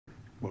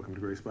Welcome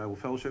to Grace Bible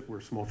Fellowship. We're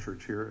a small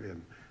church here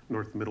in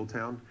North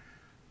Middletown,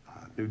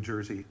 New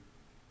Jersey,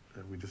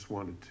 and we just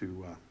wanted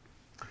to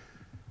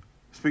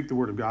speak the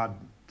Word of God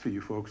to you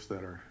folks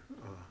that are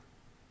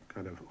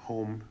kind of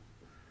home,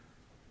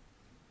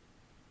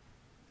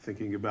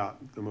 thinking about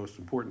the most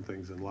important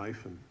things in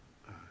life and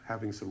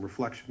having some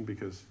reflection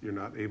because you're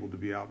not able to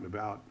be out and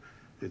about.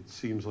 It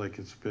seems like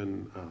it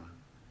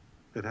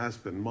has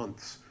been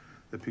months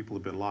that people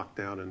have been locked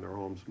down in their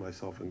homes,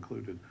 myself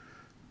included,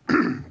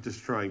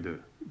 just trying to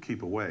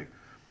keep away.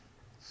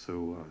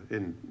 So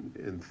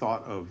in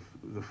thought of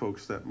the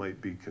folks that might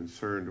be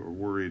concerned or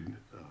worried,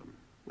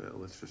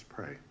 let's just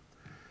pray.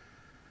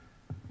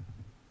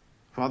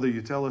 Father,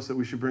 you tell us that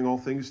we should bring all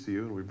things to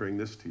you, and we bring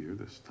this to you,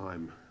 this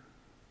time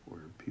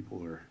where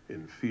people are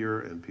in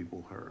fear and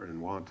people are in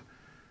want.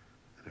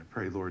 And I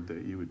pray, Lord,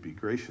 that you would be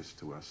gracious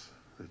to us,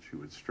 that you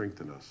would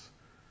strengthen us,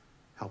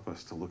 help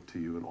us to look to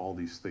you in all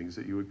these things,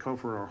 that you would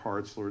comfort our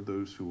hearts, Lord,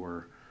 those who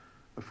are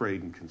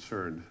afraid and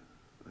concerned.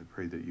 I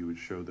pray that you would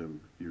show them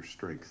your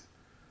strength,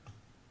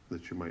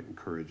 that you might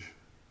encourage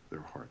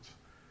their hearts.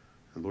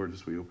 And Lord,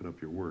 as we open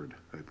up your word,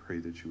 I pray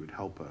that you would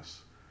help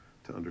us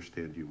to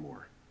understand you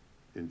more.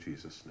 In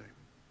Jesus'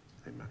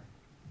 name, amen.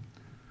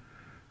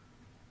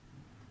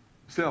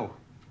 So,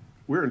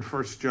 we're in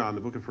 1 John,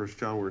 the book of 1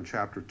 John. We're in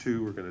chapter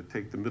 2. We're going to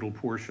take the middle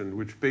portion,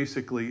 which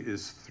basically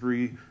is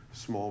 3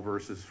 small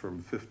verses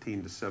from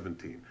 15 to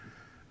 17.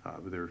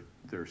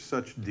 They're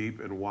such deep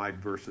and wide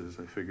verses,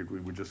 I figured we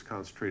would just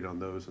concentrate on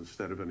those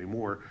instead of any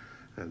more.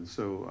 And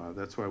so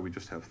that's why we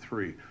just have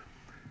 3.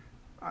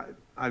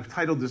 I've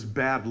titled this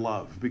Bad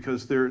Love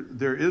because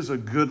there is a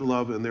good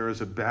love and there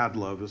is a bad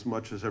love, as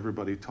much as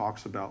everybody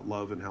talks about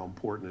love and how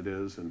important it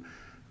is. And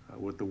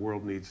what the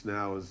world needs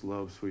now is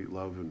love, sweet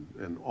love,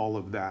 and all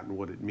of that and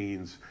what it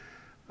means.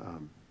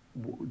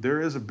 There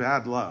is a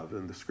bad love,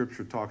 and the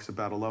scripture talks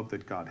about a love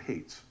that God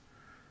hates.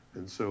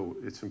 And so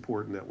it's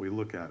important that we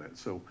look at it.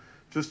 So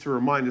just to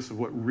remind us of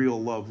what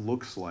real love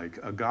looks like,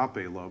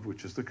 agape love,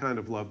 which is the kind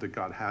of love that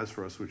God has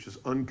for us, which is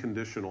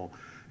unconditional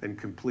and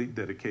complete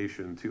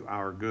dedication to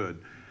our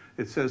good.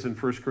 It says in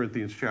 1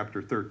 Corinthians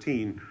chapter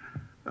 13,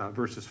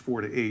 verses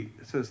 4 to 8,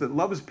 it says that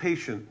love is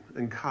patient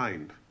and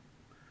kind.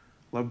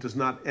 Love does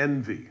not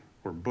envy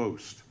or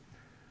boast.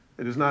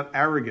 It is not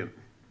arrogant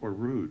or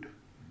rude.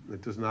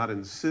 It does not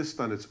insist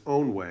on its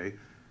own way.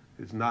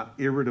 It is not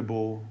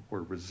irritable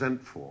or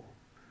resentful.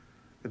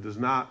 It does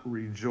not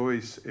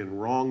rejoice in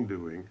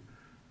wrongdoing,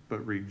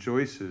 but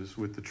rejoices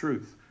with the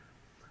truth.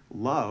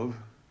 Love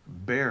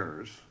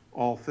bears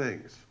all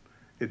things.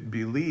 It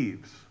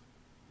believes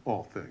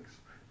all things.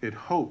 It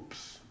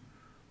hopes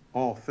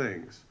all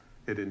things.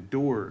 It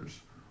endures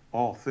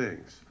all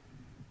things.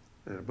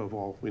 And above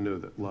all, we know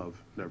that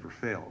love never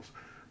fails.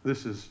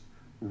 This is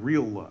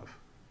real love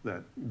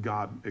that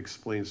God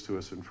explains to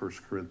us in 1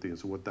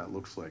 Corinthians and what that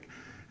looks like.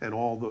 And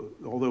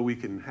although we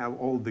can have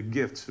all the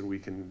gifts and we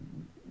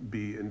can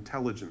be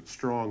intelligent,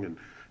 strong, and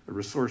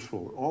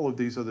resourceful, all of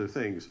these other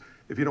things,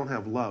 if you don't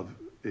have love,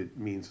 it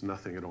means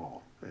nothing at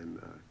all.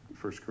 And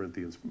 1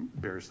 Corinthians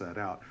bears that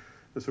out.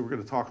 And so we're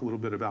going to talk a little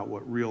bit about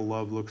what real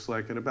love looks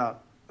like and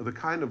about the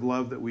kind of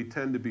love that we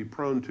tend to be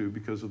prone to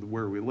because of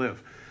where we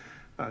live.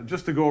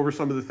 Just to go over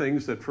some of the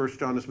things that 1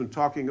 John has been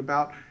talking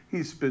about,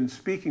 he's been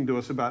speaking to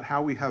us about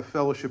how we have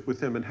fellowship with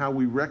him and how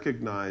we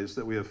recognize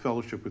that we have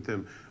fellowship with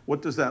him.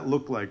 What does that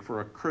look like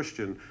for a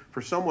Christian,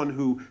 for someone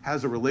who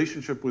has a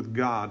relationship with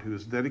God, who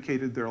has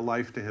dedicated their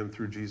life to him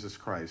through Jesus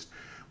Christ?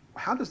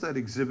 How does that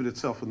exhibit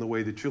itself in the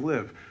way that you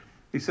live?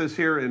 He says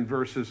here in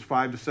verses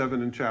 5 to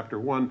 7 in chapter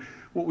 1,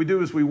 what we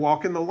do is we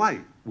walk in the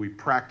light. We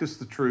practice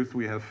the truth.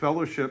 We have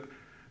fellowship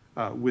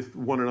with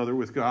one another,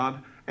 with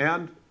God,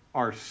 and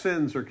our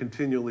sins are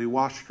continually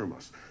washed from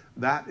us.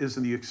 That is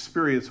the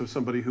experience of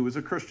somebody who is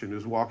a Christian,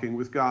 who's walking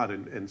with God,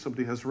 and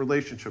somebody has a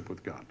relationship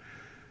with God.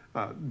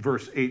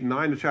 Verse 8 and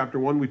 9 of chapter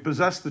 1, we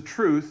possess the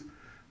truth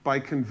by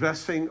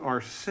confessing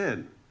our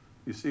sin.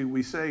 You see,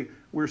 we say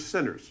we're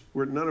sinners.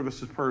 None of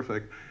us is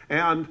perfect.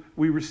 And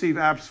we receive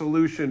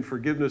absolution,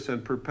 forgiveness,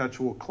 and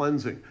perpetual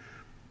cleansing.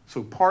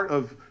 So part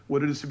of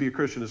what it is to be a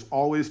Christian is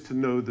always to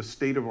know the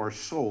state of our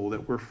soul,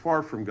 that we're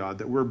far from God,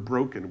 that we're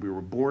broken. We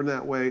were born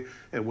that way,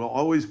 and we'll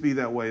always be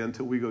that way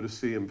until we go to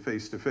see him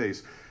face to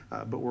face.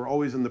 But we're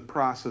always in the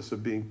process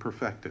of being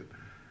perfected.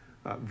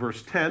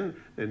 Verse 10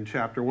 in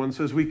chapter 1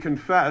 says, we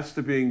confess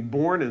to being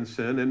born in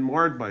sin and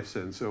marred by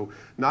sin. So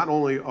not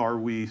only are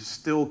we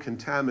still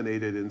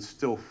contaminated and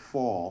still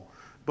fall,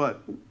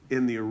 but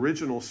in the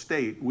original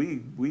state,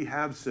 we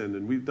have sinned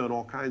and we've done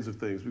all kinds of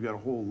things. We've got a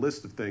whole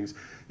list of things.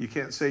 You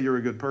can't say you're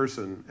a good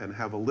person and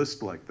have a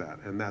list like that.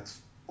 And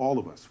that's all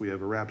of us. We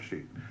have a rap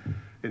sheet.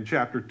 In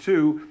chapter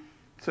 2,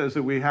 it says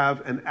that we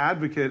have an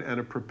advocate and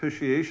a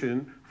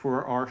propitiation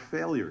for our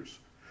failures.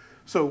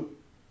 So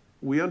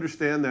we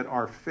understand that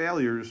our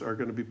failures are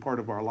going to be part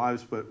of our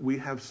lives, but we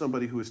have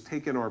somebody who has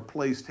taken our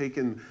place,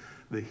 taken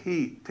the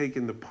heat,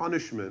 taken the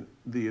punishment,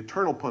 the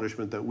eternal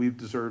punishment that we've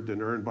deserved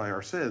and earned by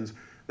our sins,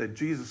 that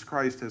Jesus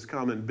Christ has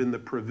come and been the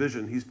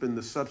provision. He's been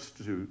the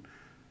substitute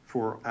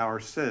for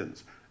our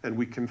sins. And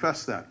we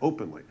confess that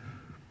openly.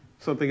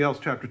 Something else,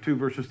 chapter 2,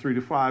 verses 3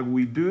 to 5,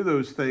 we do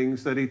those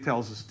things that he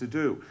tells us to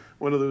do.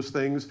 One of those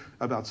things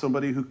about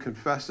somebody who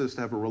confesses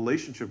to have a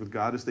relationship with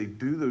God is they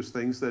do those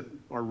things that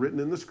are written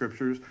in the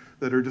scriptures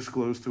that are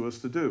disclosed to us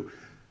to do.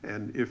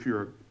 And if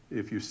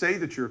you say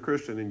that you're a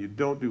Christian and you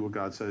don't do what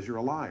God says, you're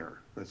a liar.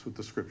 That's what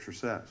the scripture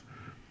says.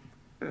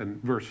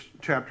 And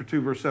chapter 2,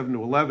 verse 7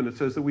 to 11, it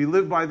says that we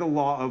live by the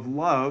law of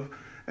love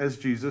as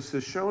Jesus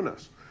has shown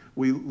us.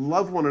 We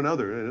love one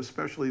another, and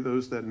especially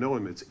those that know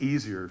him. It's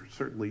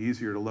certainly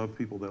easier to love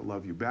people that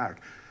love you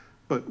back.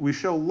 But we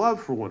show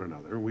love for one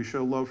another, and we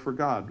show love for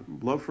God.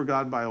 Love for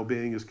God by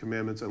obeying his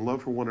commandments, and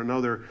love for one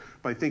another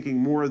by thinking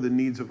more of the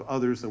needs of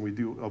others than we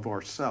do of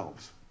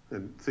ourselves,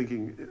 and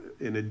thinking,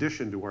 in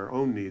addition to our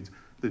own needs,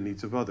 the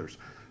needs of others.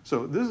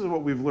 So this is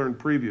what we've learned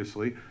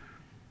previously.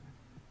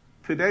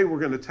 Today we're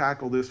going to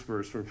tackle this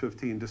verse from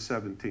 15 to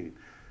 17.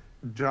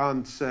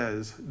 John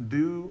says,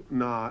 do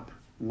not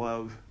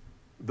love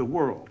the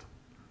world,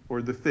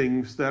 or the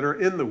things that are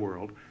in the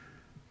world.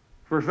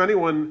 For if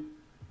anyone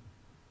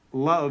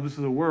loves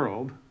the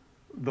world,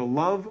 the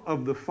love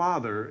of the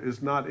Father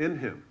is not in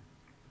him.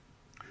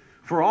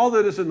 For all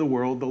that is in the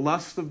world, the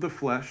lust of the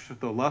flesh,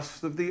 the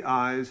lust of the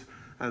eyes,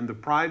 and the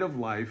pride of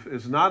life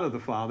is not of the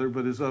Father,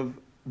 but is of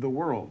the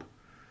world.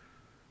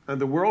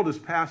 And the world is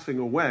passing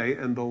away,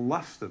 and the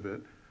lust of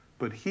it,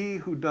 but he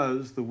who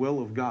does the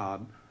will of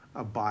God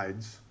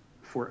abides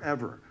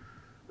forever.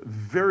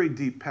 Very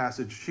deep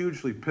passage,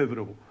 hugely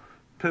pivotal.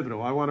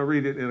 I want to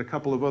read it in a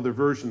couple of other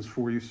versions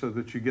for you so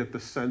that you get the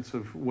sense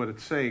of what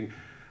it's saying.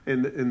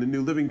 In the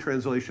New Living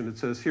Translation, it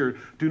says here,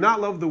 do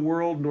not love the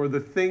world nor the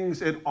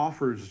things it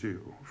offers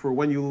you. For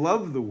when you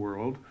love the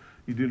world,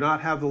 you do not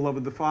have the love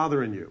of the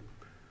Father in you.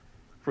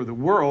 For the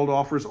world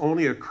offers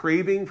only a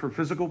craving for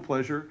physical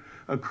pleasure,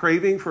 a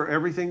craving for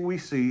everything we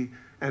see,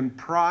 and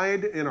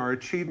pride in our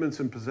achievements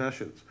and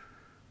possessions.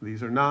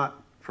 These are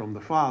not from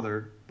the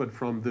Father, but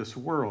from this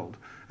world.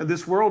 And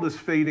this world is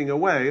fading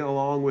away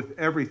along with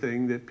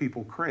everything that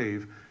people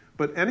crave.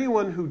 But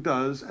anyone who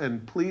does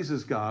and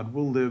pleases God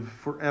will live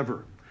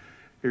forever.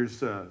 Here's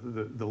the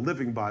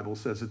Living Bible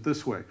says it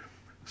this way.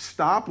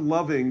 Stop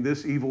loving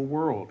this evil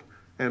world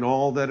and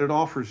all that it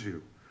offers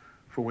you.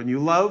 For when you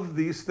love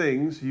these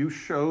things, you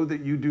show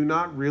that you do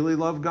not really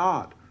love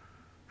God.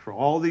 For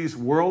all these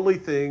worldly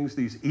things,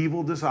 these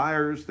evil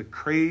desires, the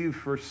crave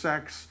for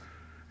sex,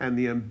 and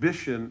the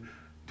ambition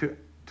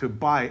to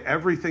buy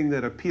everything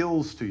that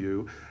appeals to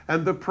you,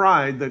 and the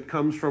pride that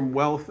comes from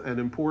wealth and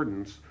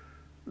importance,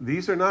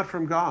 these are not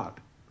from God.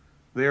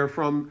 They are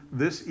from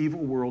this evil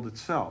world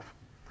itself.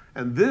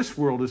 And this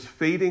world is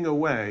fading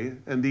away,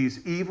 and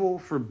these evil,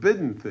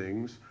 forbidden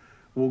things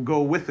will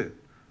go with it.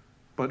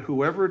 But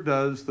whoever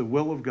does the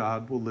will of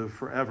God will live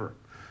forever.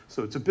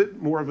 So it's a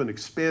bit more of an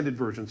expanded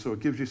version, so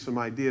it gives you some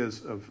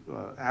ideas of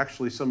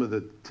actually some of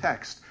the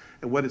text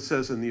and what it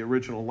says in the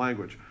original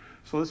language.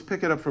 So let's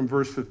pick it up from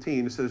verse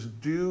 15. It says,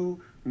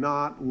 do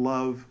not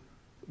love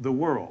the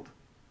world,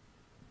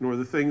 nor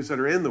the things that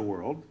are in the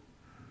world.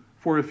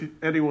 For if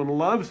anyone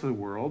loves the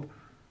world,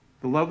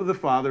 the love of the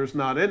Father is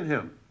not in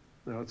him.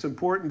 Now, it's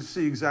important to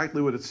see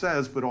exactly what it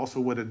says, but also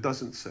what it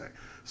doesn't say.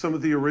 Some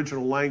of the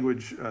original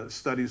language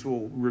studies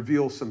will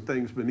reveal some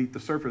things beneath the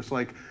surface,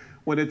 like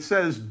when it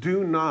says,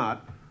 do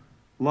not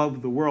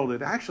love the world,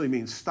 it actually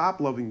means stop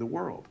loving the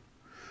world.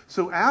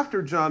 So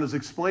after John is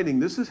explaining,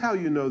 this is how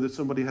you know that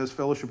somebody has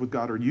fellowship with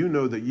God, or you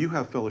know that you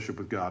have fellowship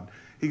with God.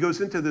 He goes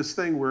into this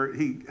thing where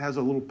he has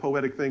a little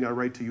poetic thing. I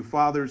write to you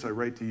fathers, I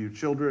write to you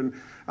children,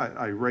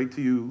 I write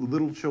to you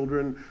little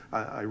children,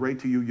 I write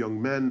to you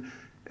young men.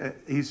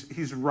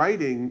 He's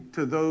writing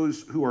to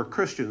those who are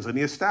Christians, and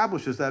he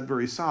establishes that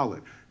very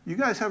solid. You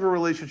guys have a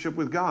relationship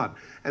with God.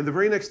 And the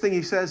very next thing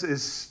he says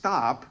is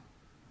stop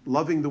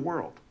loving the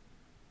world.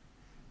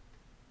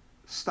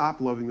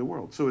 Stop loving the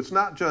world. So it's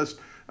not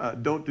just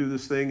don't do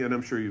this thing, and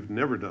I'm sure you've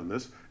never done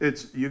this.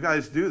 It's you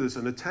guys do this,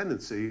 and a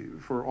tendency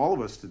for all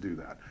of us to do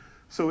that.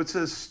 So it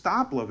says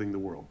stop loving the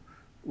world,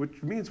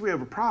 which means we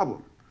have a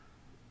problem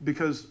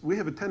because we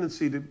have a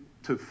tendency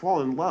to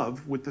fall in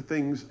love with the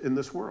things in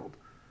this world.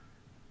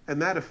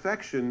 And that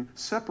affection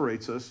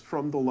separates us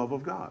from the love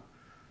of God.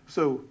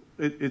 So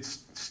it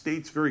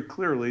states very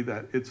clearly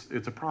that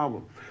it's a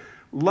problem.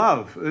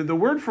 Love, the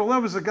word for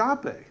love is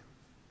agape.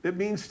 It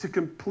means to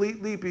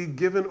completely be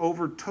given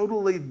over,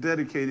 totally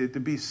dedicated, to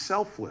be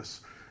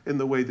selfless in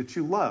the way that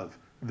you love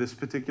this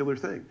particular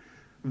thing.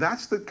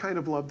 That's the kind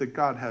of love that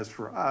God has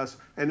for us,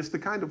 and it's the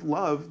kind of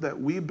love that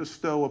we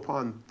bestow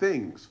upon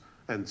things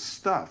and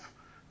stuff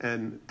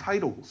and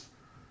titles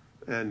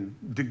and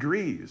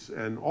degrees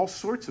and all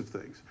sorts of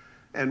things.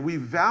 And we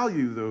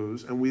value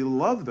those and we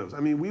love those. I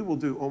mean, we will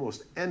do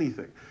almost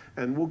anything.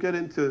 And we'll get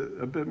into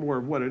a bit more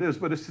of what it is.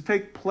 But it's to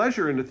take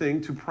pleasure in a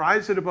thing, to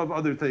prize it above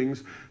other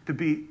things, to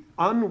be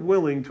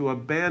unwilling to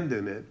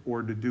abandon it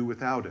or to do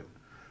without it.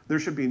 There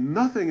should be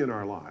nothing in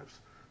our lives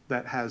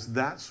that has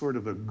that sort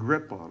of a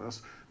grip on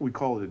us. We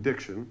call it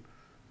addiction,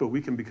 but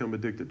we can become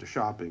addicted to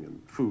shopping and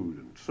food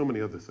and so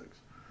many other things.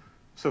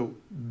 So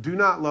do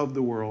not love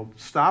the world.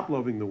 Stop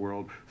loving the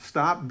world.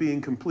 Stop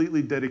being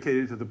completely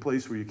dedicated to the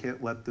place where you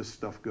can't let this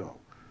stuff go.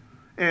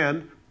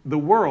 And the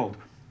world,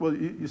 well,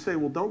 you say,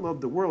 well, don't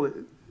love the world.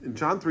 In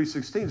John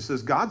 3:16, it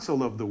says, God so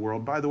loved the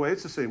world. By the way,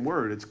 it's the same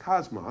word. It's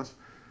cosmos.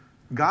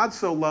 God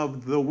so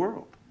loved the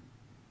world.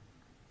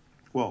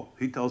 Well,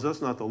 he tells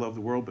us not to love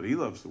the world, but he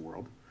loves the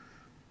world.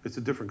 It's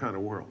a different kind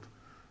of world.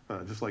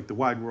 Just like the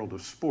wide world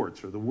of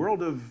sports or the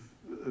world of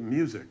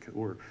music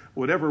or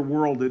whatever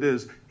world it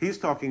is. He's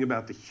talking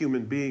about the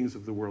human beings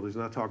of the world. He's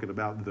not talking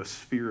about the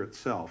sphere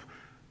itself.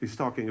 He's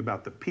talking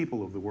about the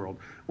people of the world.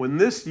 When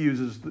this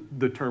uses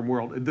the term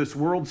world, this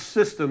world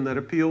system that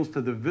appeals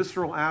to the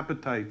visceral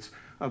appetites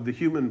of the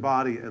human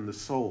body and the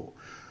soul,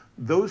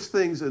 those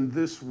things in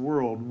this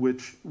world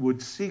which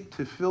would seek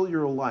to fill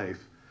your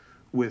life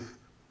with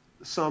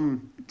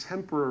some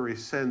temporary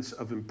sense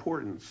of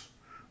importance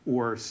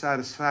or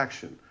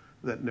satisfaction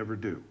that never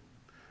do.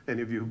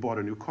 Any of you who bought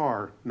a new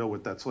car know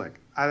what that's like.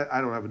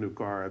 I don't have a new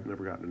car. I've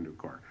never gotten a new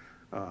car.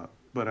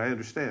 But I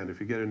understand if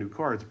you get a new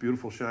car, it's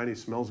beautiful, shiny,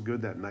 smells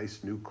good, that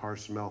nice new car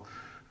smell.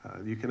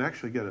 You can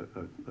actually get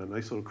a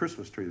nice little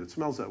Christmas tree that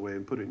smells that way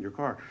and put it in your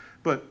car.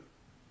 But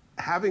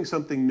having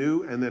something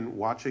new and then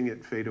watching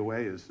it fade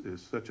away is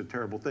such a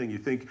terrible thing. You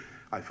think,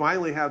 I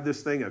finally have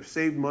this thing, I've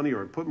saved money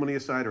or I put money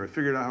aside or I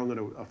figured out how I'm going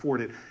to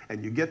afford it,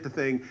 and you get the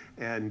thing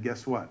and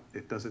guess what?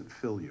 It doesn't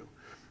fill you.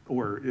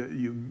 Or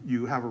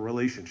you have a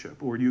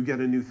relationship or you get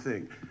a new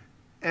thing.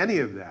 Any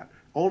of that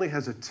only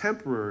has a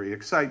temporary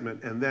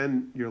excitement and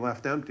then you're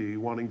left empty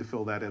wanting to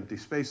fill that empty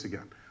space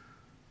again.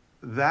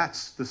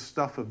 That's the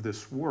stuff of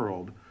this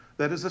world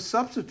that is a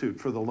substitute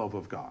for the love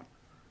of God.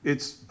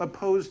 It's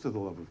opposed to the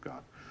love of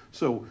God.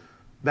 So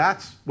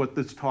that's what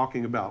it's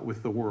talking about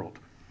with the world.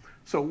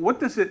 So what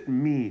does it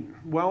mean?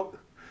 Well,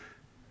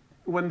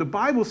 when the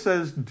Bible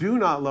says do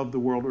not love the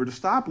world or to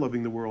stop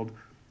loving the world,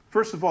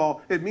 first of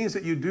all, it means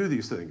that you do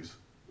these things,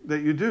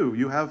 that you do.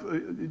 You have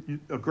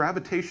a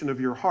gravitation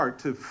of your heart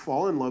to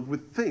fall in love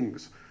with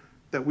things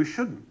that we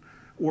shouldn't,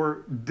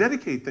 or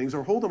dedicate things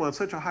or hold them on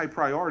such a high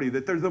priority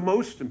that they're the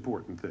most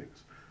important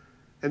things.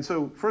 And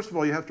so, first of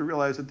all, you have to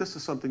realize that this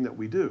is something that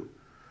we do.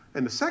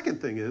 And the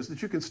second thing is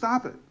that you can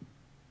stop it.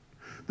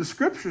 The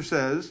scripture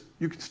says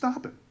you can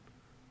stop it.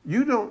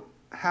 You don't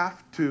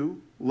have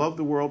to love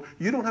the world.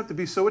 You don't have to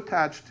be so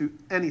attached to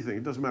anything.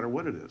 It doesn't matter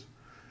what it is.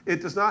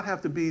 It does not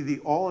have to be the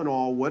all in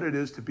all what it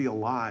is to be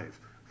alive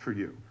for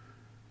you,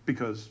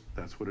 because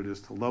that's what it is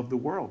to love the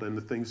world and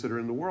the things that are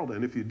in the world.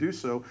 And if you do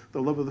so,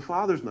 the love of the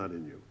Father's not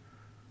in you.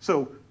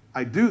 So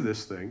I do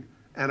this thing,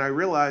 and I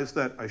realize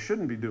that I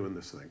shouldn't be doing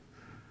this thing,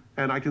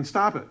 and I can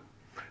stop it.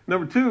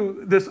 Number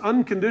two, this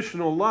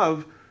unconditional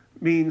love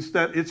means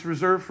that it's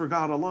reserved for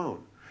God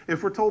alone.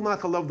 If we're told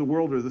not to love the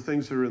world or the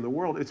things that are in the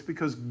world, it's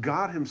because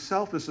God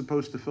himself is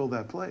supposed to fill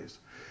that place.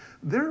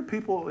 There are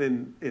people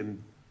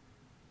in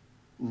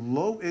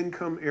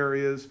low-income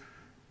areas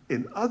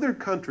in other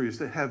countries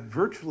that have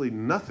virtually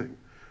nothing,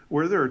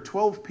 where there are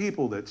 12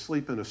 people that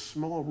sleep in a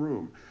small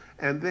room,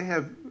 and they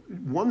have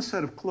one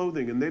set of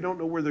clothing, and they don't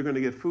know where they're going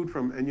to get food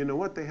from, and you know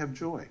what? They have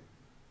joy.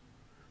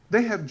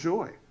 They have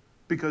joy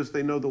because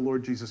they know the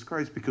Lord Jesus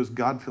Christ, because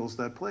God fills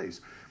that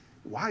place.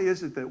 Why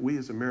is it that we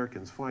as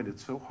Americans find it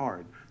so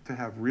hard to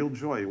have real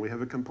joy, and we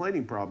have a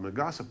complaining problem, a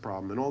gossip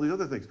problem, and all these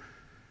other things?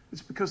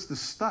 It's because the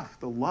stuff,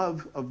 the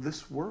love of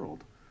this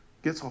world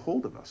gets a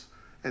hold of us.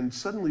 And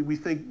suddenly we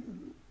think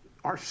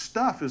our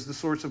stuff is the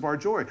source of our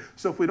joy.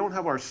 So if we don't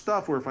have our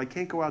stuff, or if I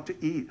can't go out to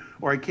eat,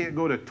 or I can't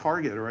go to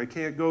Target, or I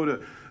can't go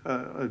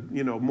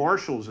to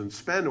Marshall's and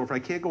spend, or if I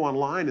can't go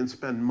online and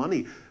spend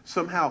money,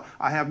 somehow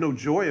I have no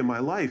joy in my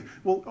life.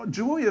 Well,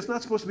 joy is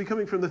not supposed to be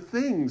coming from the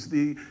things,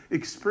 the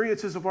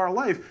experiences of our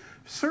life.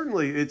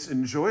 Certainly it's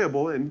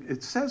enjoyable, and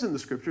it says in the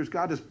scriptures,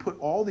 God has put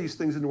all these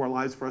things into our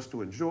lives for us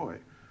to enjoy.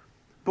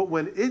 But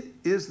when it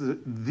is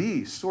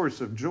the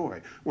source of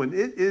joy, when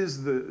it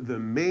is the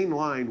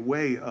mainline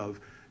way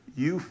of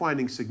you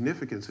finding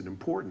significance and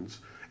importance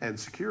and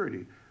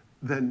security,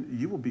 then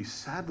you will be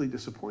sadly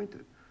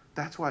disappointed.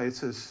 That's why it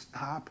says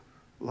stop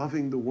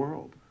loving the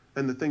world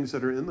and the things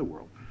that are in the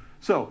world.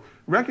 So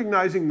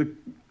recognizing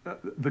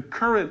the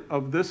current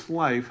of this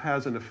life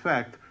has an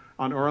effect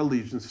on our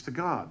allegiance to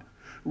God.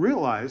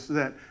 Realize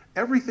that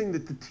everything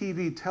that the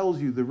TV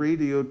tells you, the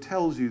radio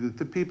tells you, that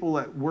the people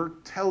at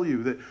work tell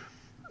you,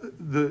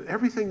 that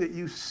everything that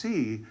you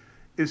see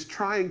is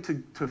trying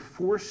to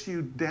force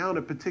you down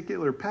a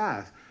particular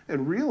path,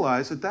 and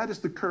realize that that is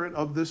the current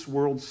of this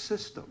world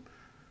system.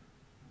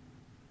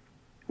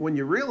 When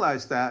you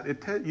realize that,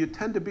 you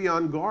tend to be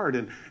on guard,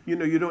 and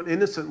you don't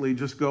innocently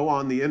just go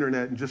on the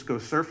internet and just go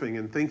surfing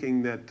and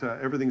thinking that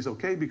everything's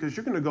okay, because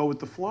you're going to go with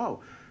the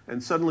flow.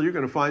 And suddenly you're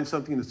going to find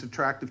something that's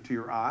attractive to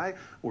your eye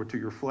or to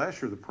your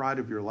flesh or the pride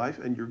of your life,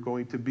 and you're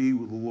going to be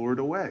lured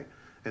away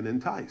and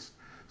enticed.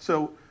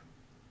 So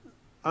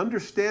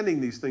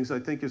understanding these things, I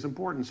think, is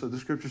important. So the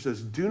scripture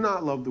says, do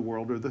not love the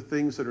world or the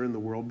things that are in the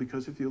world,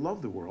 because if you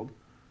love the world,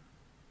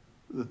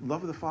 the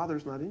love of the Father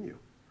is not in you.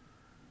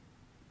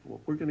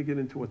 Well, we're going to get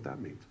into what that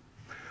means.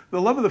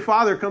 The love of the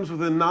Father comes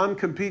with a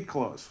non-compete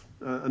clause.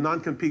 A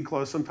non-compete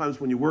clause,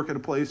 sometimes when you work at a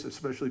place,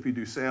 especially if you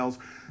do sales,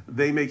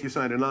 they make you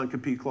sign a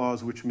non-compete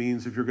clause, which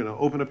means if you're going to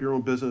open up your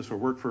own business or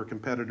work for a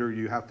competitor,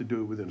 you have to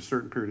do it within a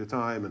certain period of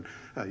time,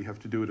 and you have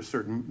to do it a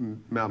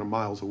certain amount of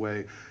miles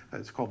away.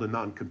 It's called a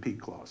non-compete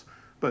clause.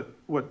 But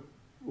what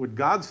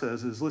God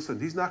says is, listen,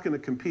 he's not going to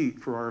compete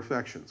for our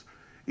affections.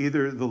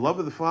 Either the love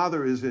of the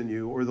Father is in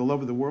you or the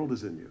love of the world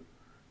is in you.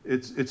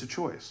 It's a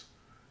choice.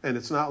 And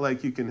it's not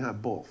like you can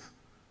have both.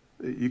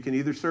 You can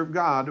either serve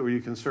God or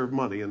you can serve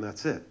money, and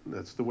that's it.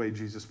 That's the way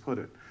Jesus put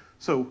it.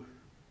 So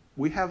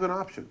we have an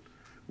option.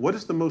 What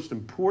is the most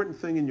important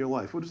thing in your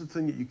life? What is the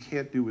thing that you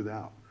can't do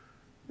without?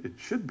 It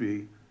should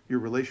be your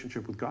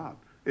relationship with God.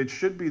 It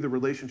should be the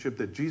relationship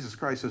that Jesus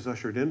Christ has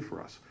ushered in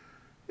for us.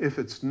 If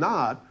it's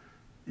not,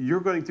 you're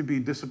going to be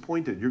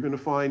disappointed. You're going to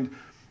find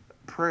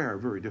prayer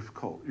very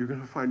difficult. You're going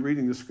to find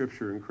reading the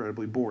scripture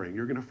incredibly boring.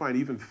 You're going to find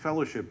even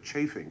fellowship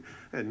chafing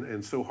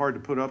and so hard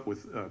to put up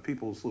with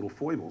people's little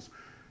foibles.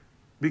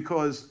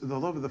 Because the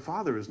love of the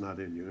Father is not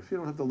in you. If you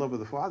don't have the love of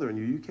the Father in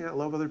you, you can't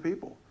love other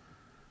people.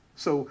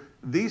 So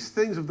these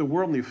things of the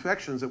world and the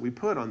affections that we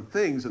put on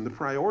things and the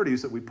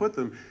priorities that we put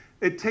them,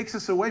 it takes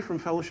us away from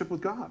fellowship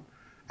with God.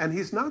 And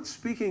he's not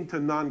speaking to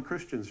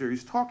non-Christians here.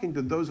 He's talking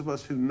to those of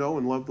us who know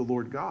and love the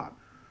Lord God.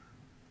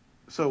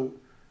 So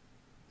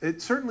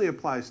it certainly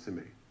applies to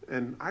me.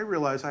 And I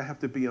realize I have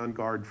to be on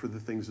guard for the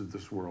things of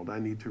this world. I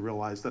need to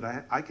realize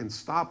that I can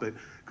stop it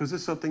because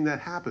it's something that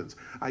happens.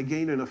 I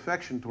gain an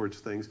affection towards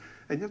things.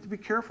 And you have to be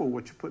careful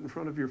what you put in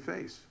front of your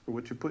face or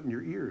what you put in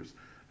your ears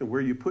and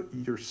where you put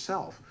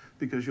yourself,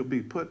 because you'll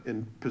be put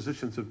in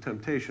positions of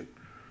temptation.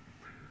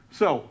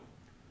 So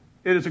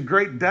it is a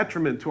great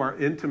detriment to our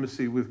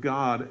intimacy with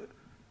God,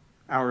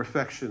 our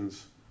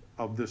affections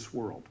of this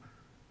world.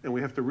 And we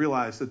have to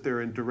realize that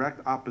they're in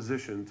direct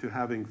opposition to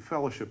having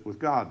fellowship with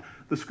God.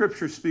 The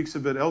scripture speaks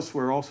of it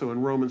elsewhere also in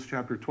Romans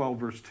chapter 12,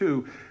 verse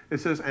 2. It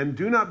says, and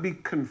do not be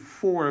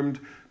conformed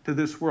to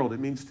this world. It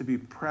means to be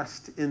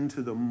pressed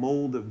into the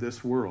mold of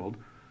this world,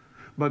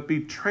 but be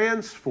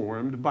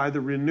transformed by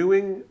the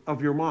renewing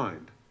of your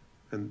mind.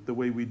 And the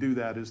way we do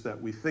that is that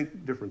we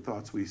think different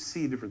thoughts, we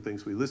see different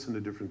things, we listen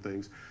to different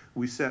things,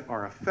 we set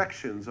our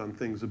affections on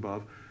things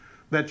above,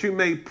 that you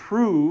may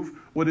prove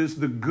what is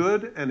the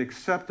good and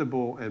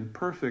acceptable and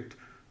perfect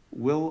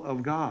will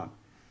of God.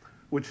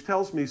 Which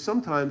tells me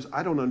sometimes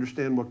I don't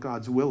understand what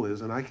God's will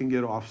is, and I can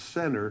get off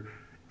center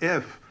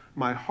if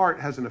my heart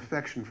has an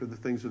affection for the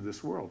things of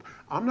this world.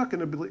 I'm not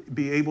going to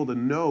be able to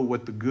know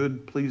what the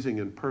good, pleasing,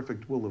 and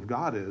perfect will of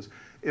God is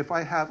if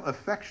I have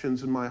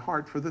affections in my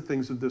heart for the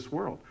things of this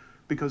world,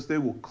 because they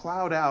will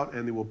cloud out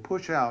and they will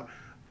push out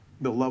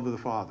the love of the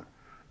Father.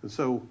 And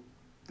so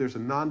there's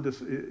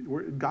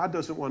God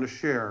doesn't want to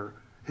share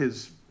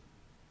his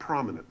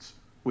prominence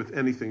with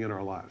anything in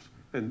our lives,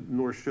 and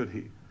nor should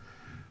he.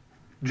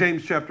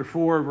 James chapter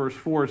 4, verse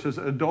 4 says,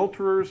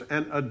 adulterers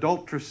and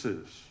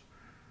adulteresses,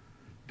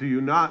 do you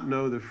not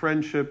know that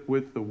friendship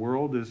with the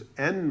world is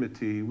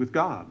enmity with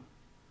God?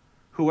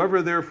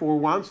 Whoever therefore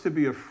wants to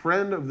be a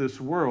friend of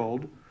this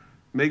world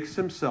makes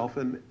himself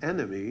an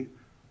enemy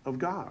of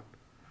God.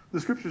 The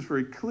scripture is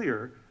very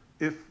clear.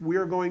 If we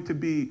are going to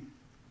be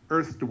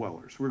earth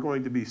dwellers, we're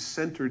going to be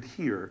centered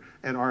here,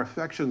 and our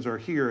affections are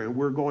here, and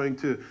we're going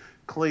to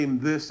claim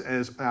this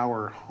as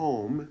our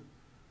home,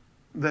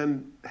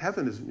 then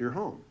heaven isn't your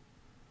home.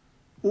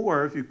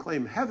 Or if you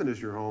claim heaven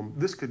is your home,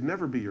 this could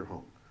never be your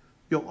home.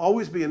 You'll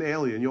always be an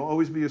alien. You'll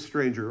always be a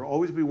stranger. You'll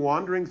always be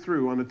wandering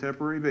through on a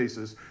temporary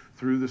basis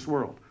through this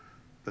world.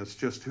 That's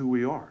just who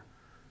we are.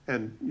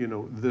 And,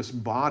 this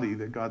body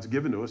that God's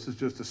given to us is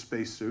just a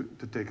spacesuit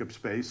to take up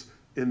space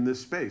in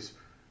this space.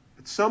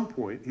 At some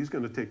point, he's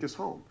going to take us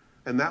home,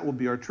 and that will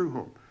be our true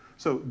home.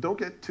 So don't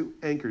get too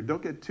anchored.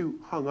 Don't get too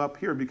hung up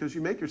here, because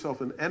you make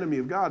yourself an enemy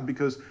of God,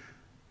 because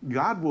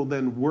God will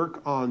then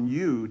work on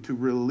you to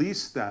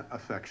release that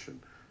affection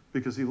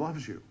because he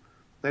loves you.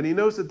 And he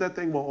knows that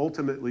thing will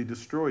ultimately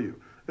destroy you.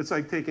 It's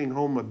like taking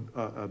home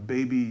a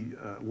baby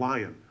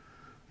lion.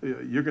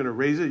 You're going to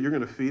raise it, you're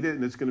going to feed it,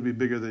 and it's going to be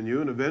bigger than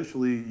you, and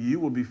eventually you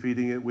will be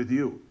feeding it with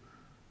you.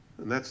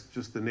 And that's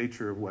just the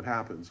nature of what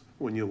happens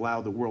when you allow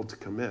the world to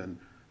come in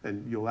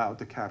and you allow it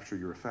to capture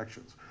your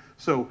affections.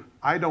 So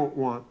I don't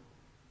want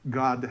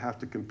God to have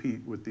to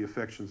compete with the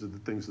affections of the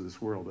things of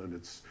this world. And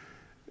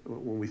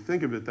when we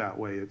think of it that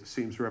way, it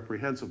seems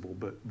reprehensible,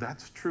 but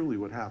that's truly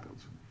what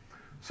happens.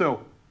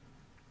 So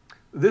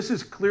this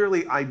is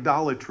clearly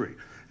idolatry.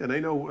 And I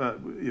know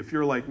if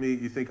you're like me,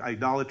 you think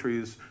idolatry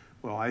is,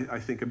 well, I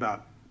think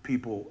about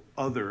people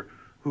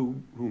who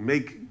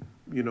make,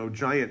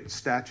 giant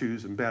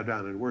statues and bow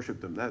down and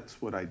worship them.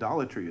 That's what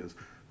idolatry is.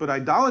 But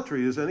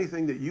idolatry is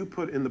anything that you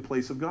put in the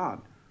place of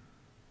God.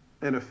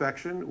 An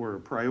affection or a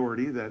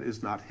priority that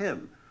is not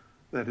him,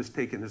 that has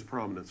taken his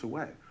prominence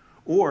away.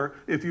 Or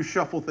if you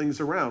shuffle things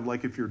around,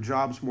 like if your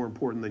job's more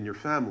important than your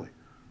family,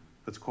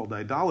 that's called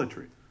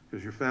idolatry,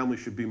 because your family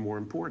should be more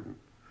important.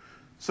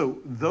 So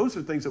those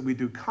are things that we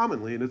do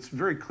commonly, and it's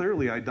very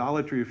clearly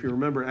idolatry. If you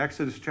remember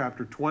Exodus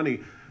chapter 20,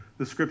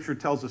 the scripture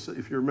tells us,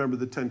 if you remember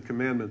the Ten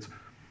Commandments,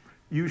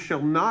 You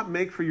shall not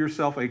make for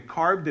yourself a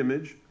carved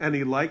image,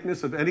 any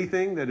likeness of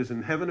anything that is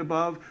in heaven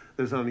above,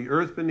 that is on the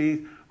earth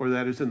beneath, or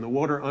that is in the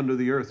water under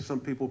the earth. Some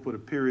people put a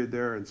period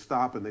there and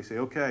stop, and they say,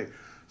 okay,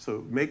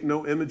 so make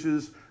no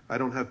images. I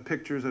don't have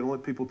pictures. I don't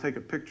let people take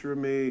a picture of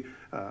me.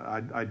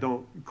 I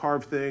don't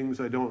carve things.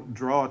 I don't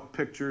draw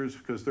pictures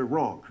because they're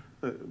wrong.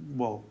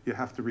 Well, you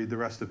have to read the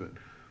rest of it.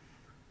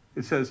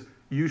 It says,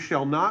 you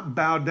shall not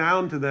bow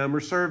down to them or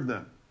serve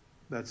them.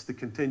 That's the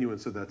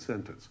continuance of that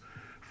sentence.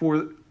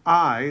 For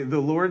I, the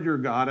Lord your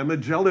God, am a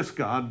jealous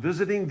God,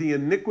 visiting the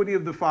iniquity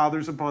of the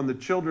fathers upon the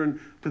children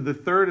to the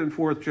third and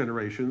fourth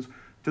generations,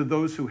 to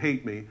those who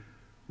hate me,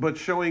 but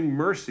showing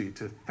mercy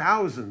to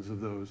thousands of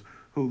those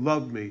who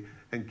love me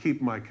and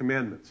keep my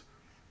commandments.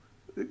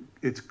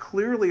 It's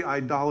clearly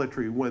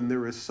idolatry when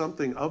there is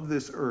something of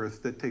this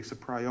earth that takes a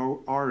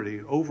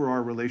priority over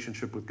our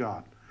relationship with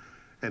God.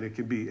 And it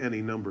can be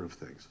any number of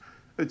things.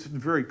 It's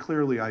very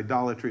clearly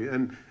idolatry.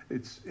 And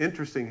it's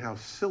interesting how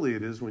silly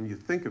it is when you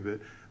think of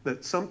it,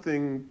 that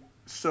something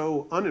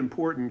so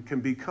unimportant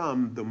can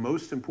become the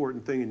most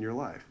important thing in your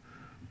life.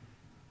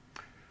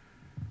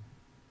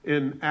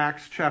 In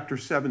Acts chapter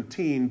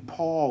 17,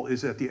 Paul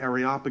is at the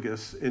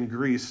Areopagus in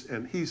Greece,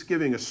 and he's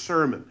giving a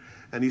sermon.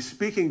 And he's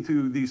speaking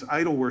to these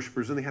idol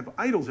worshipers, and they have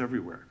idols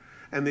everywhere.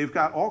 And they've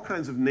got all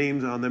kinds of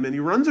names on them. And he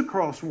runs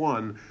across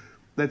one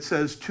that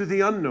says, to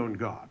the unknown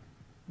God,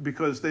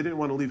 because they didn't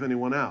want to leave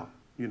anyone out.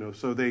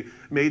 So they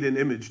made an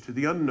image to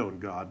the unknown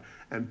God.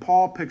 And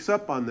Paul picks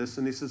up on this,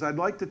 and he says, I'd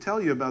like to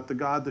tell you about the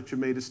God that you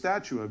made a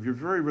statue of. You're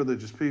very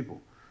religious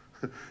people.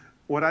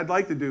 What I'd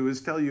like to do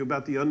is tell you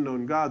about the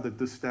unknown God that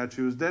this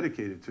statue is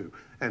dedicated to.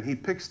 And he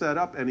picks that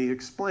up, and he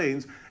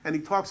explains, and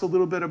he talks a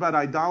little bit about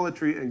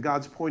idolatry and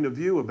God's point of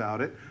view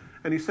about it.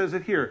 And he says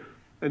it here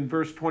in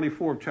verse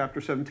 24 of chapter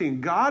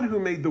 17. God who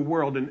made the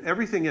world and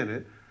everything in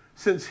it,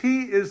 since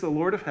he is the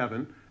Lord of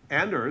heaven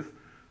and earth,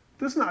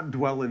 does not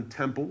dwell in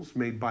temples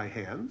made by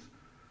hands,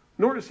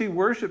 nor is he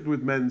worshipped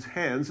with men's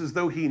hands as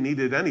though he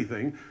needed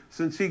anything,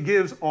 since he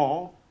gives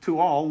all to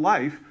all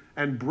life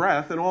and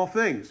breath and all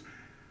things.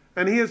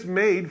 And he has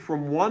made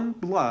from one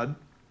blood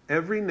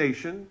every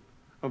nation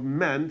of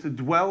men to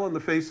dwell on the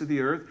face of the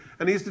earth,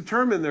 and he's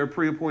determined their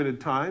preappointed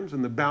times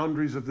and the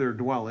boundaries of their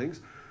dwellings,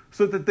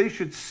 so that they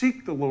should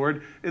seek the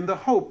Lord in the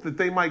hope that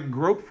they might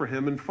grope for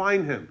him and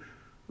find him,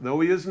 though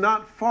he is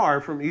not far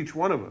from each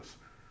one of us.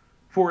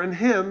 For in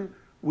him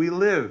we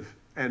live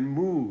and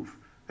move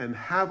and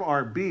have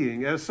our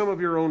being, as some of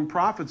your own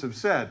prophets have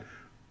said,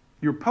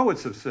 your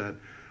poets have said,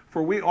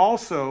 for we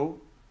also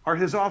are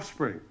his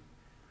offspring.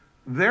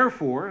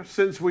 Therefore,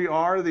 since we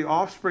are the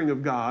offspring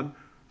of God,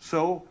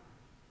 so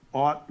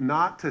ought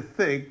not to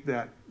think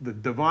that the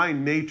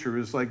divine nature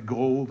is like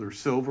gold or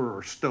silver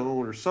or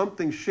stone or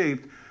something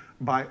shaped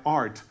by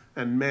art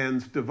and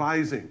man's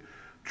devising.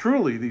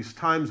 Truly, these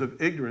times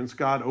of ignorance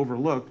God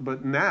overlooked,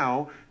 but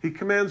now he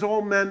commands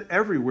all men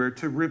everywhere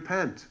to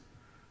repent,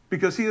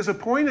 because he has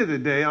appointed a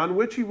day on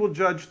which he will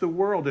judge the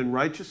world in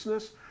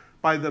righteousness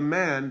by the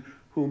man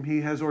whom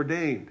he has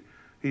ordained.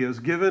 He has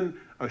given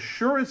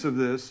assurance of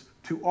this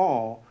to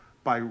all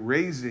by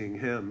raising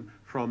him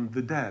from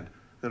the dead.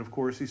 And of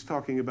course, he's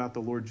talking about the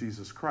Lord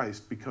Jesus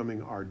Christ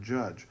becoming our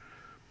judge.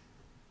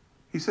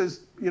 He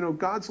says,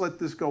 God's let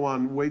this go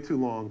on way too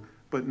long,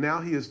 but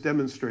now he has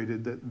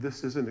demonstrated that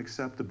this isn't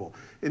acceptable.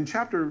 In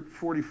chapter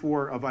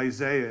 44 of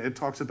Isaiah, it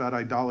talks about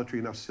idolatry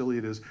and how silly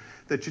it is,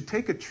 that you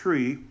take a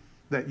tree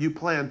that you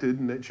planted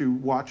and that you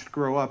watched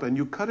grow up, and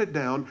you cut it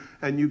down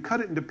and you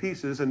cut it into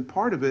pieces, and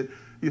part of it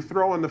you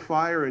throw on the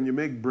fire and you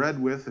make bread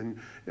with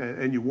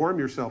and you warm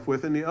yourself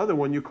with, and the other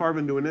one you carve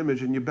into an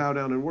image and you bow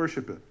down and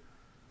worship it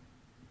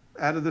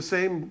out of the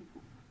same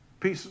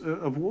piece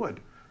of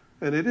wood.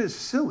 And it is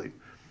silly.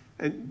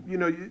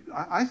 And,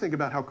 I think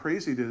about how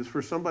crazy it is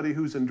for somebody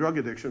who's in drug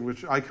addiction,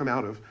 which I come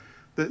out of,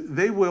 that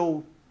they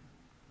will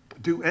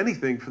do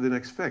anything for the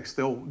next fix.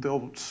 They'll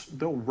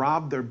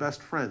rob their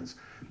best friends.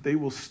 They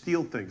will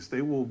steal things.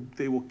 They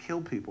will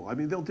kill people. I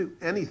mean, they'll do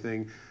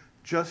anything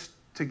just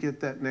to get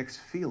that next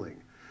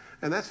feeling.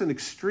 And that's an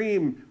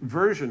extreme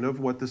version of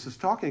what this is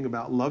talking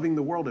about, loving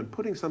the world and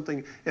putting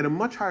something in a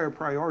much higher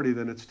priority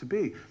than it's to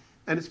be.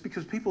 And it's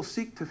because people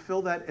seek to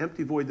fill that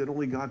empty void that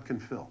only God can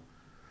fill.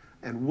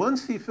 And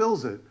once he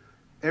fills it,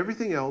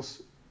 everything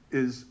else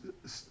is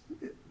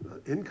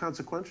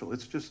inconsequential.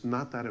 It's just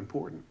not that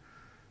important.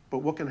 But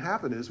what can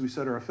happen is we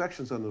set our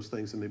affections on those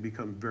things and they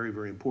become very,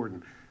 very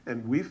important.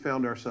 And we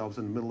found ourselves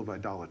in the middle of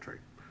idolatry.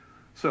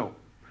 So,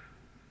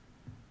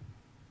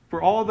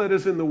 for all that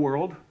is in the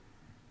world,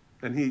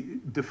 and he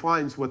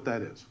defines what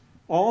that is.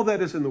 All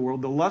that is in the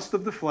world, the lust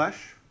of the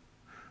flesh,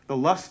 the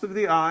lust of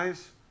the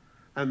eyes,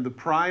 and the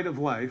pride of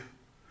life,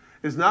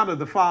 is not of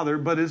the Father,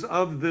 but is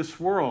of this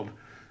world.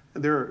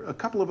 And there are a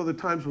couple of other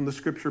times when the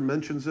scripture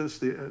mentions this.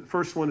 The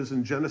first one is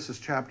in Genesis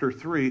chapter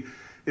 3.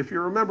 If you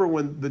remember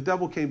when the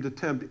devil came to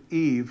tempt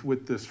Eve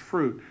with this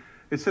fruit,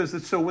 it says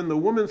that so when the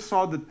woman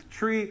saw that the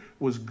tree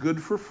was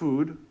good for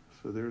food,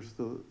 so there's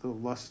the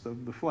lust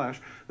of the flesh,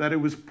 that it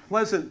was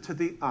pleasant to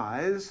the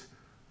eyes,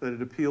 that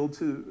it appealed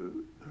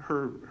to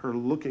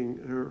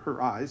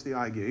her eyes, the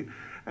eye gate.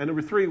 And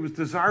number 3, it was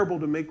desirable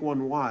to make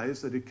one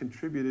wise, that it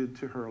contributed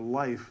to her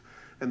life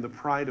and the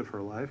pride of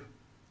her life.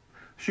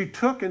 She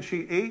took and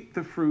she ate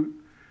the fruit.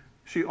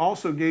 She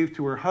also gave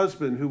to her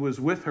husband who was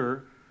with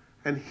her,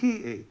 and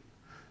he ate.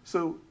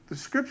 So the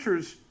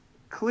scripture's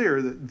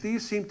clear that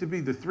these seem to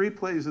be the 3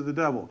 plays of the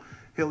devil.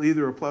 He'll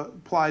either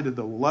apply to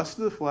the lust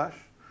of the flesh,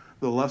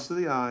 the lust of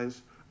the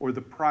eyes, or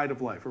the pride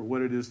of life, or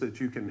what it is that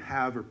you can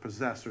have or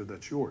possess or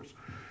that's yours.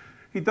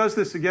 He does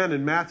this again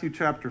in Matthew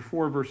chapter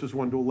 4, verses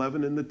 1 to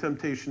 11, in the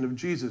temptation of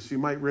Jesus. You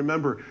might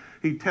remember,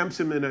 he tempts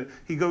him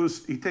he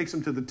takes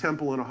him to the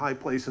temple in a high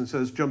place and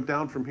says, jump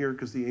down from here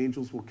because the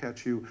angels will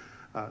catch you.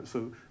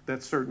 So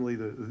that's certainly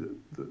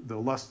the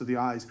lust of the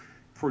eyes.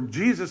 For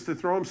Jesus to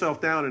throw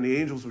himself down and the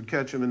angels would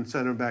catch him and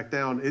send him back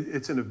down,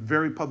 it's in a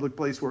very public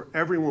place where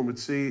everyone would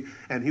see,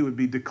 and he would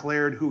be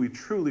declared who he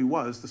truly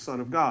was, the Son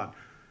of God.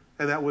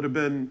 And that would have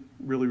been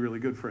really, really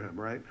good for him,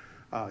 right?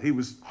 He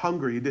was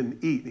hungry. He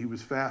didn't eat. He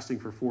was fasting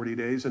for 40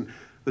 days. And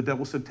the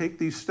devil said, take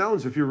these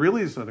stones. If you're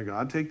really the Son of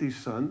God, take these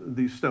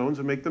stones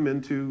and make them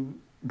into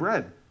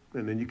bread,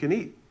 and then you can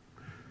eat.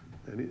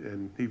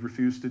 And he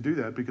refused to do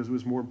that because it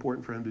was more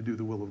important for him to do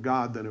the will of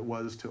God than it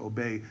was to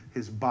obey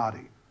his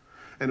body.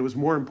 And it was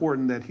more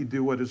important that he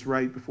do what is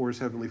right before his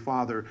heavenly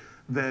Father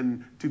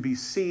than to be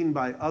seen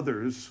by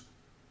others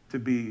to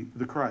be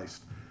the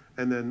Christ.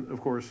 And then, of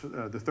course,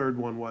 the third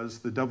one was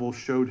the devil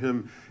showed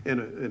him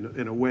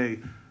in a way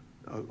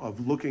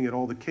of looking at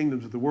all the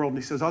kingdoms of the world. And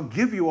he says, I'll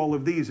give you all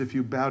of these if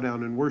you bow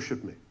down and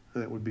worship me.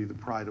 And that would be the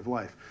pride of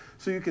life.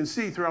 So you can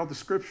see throughout the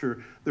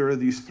scripture, there are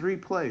these 3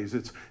 plays.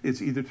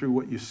 It's either through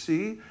what you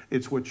see,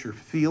 it's what you're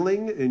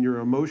feeling in your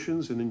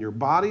emotions and in your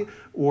body,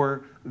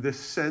 or this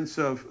sense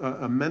of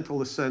a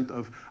mental assent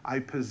of, I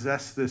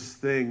possess this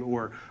thing,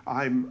 or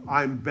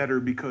I'm better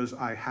because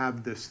I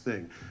have this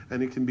thing.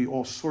 And it can be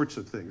all sorts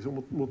of things.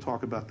 And we'll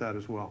talk about that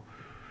as well.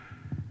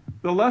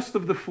 The lust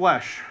of the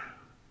flesh.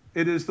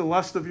 It is the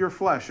lust of your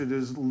flesh. It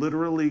is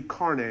literally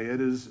carne.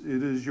 It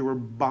is your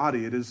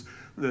body. It is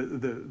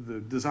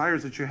the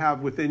desires that you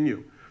have within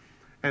you.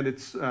 And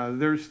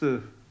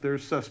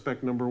there's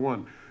suspect number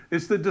 1.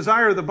 It's the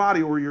desire of the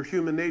body, or your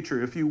human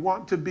nature. If you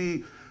want to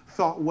be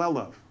thought well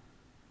of,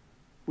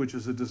 which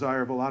is a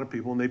desire of a lot of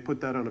people, and they put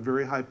that on a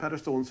very high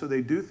pedestal, and so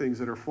they do things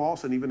that are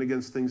false and even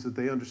against things that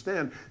they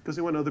understand because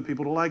they want other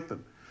people to like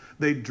them.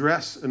 They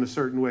dress in a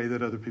certain way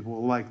that other people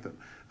will like them.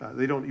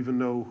 They don't even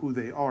know who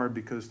they are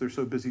because they're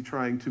so busy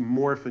trying to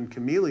morph and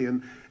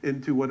chameleon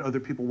into what other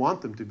people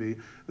want them to be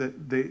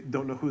that they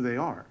don't know who they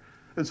are.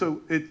 And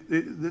so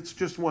it's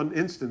just one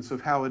instance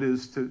of how it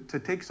is to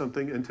take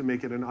something and to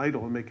make it an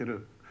idol and make it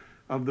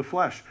of the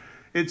flesh.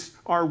 It's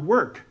our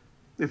work.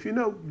 If you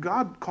know,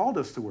 God called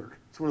us to work.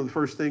 It's one of the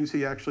first things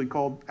he actually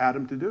called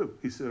Adam to do.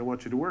 He said, I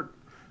want you to work.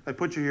 I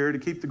put you here to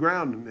keep the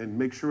ground and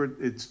make sure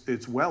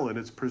it's well and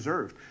it's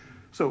preserved.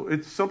 So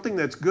it's something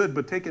that's good,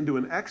 but taken to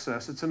an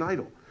excess, it's an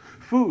idol.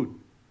 Food,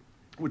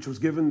 which was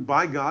given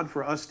by God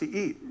for us to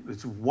eat.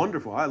 It's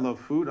wonderful. I love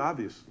food,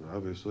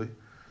 obviously.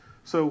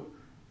 So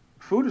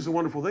food is a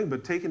wonderful thing,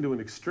 but taken to an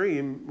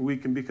extreme, we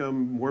can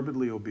become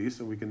morbidly obese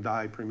and we can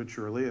die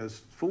prematurely as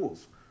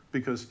fools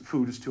because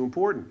food is too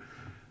important.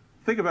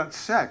 Think about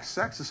sex.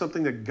 Sex is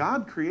something that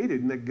God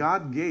created and that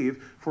God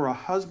gave for a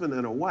husband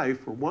and a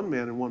wife, for one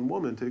man and one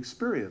woman to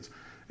experience.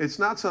 It's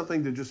not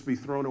something to just be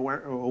thrown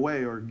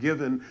away or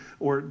given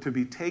or to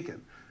be taken.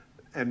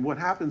 And what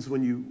happens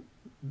when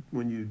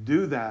you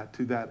do that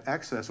to that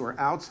excess or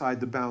outside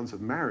the bounds of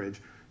marriage,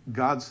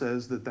 God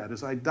says that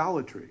is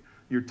idolatry.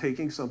 You're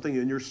taking something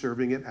and you're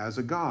serving it as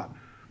a god.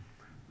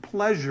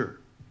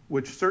 Pleasure,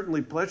 which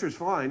certainly pleasure is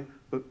fine,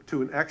 but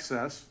to an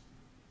excess,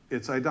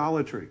 it's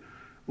idolatry.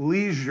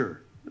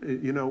 Leisure,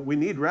 we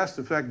need rest.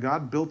 In fact,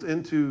 God built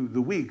into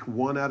the week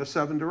 1 out of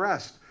 7 to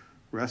rest.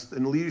 Rest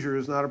and leisure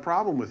is not a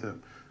problem with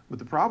him. But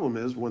the problem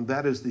is when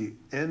that is the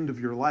end of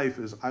your life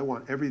is I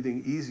want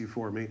everything easy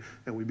for me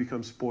and we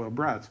become spoiled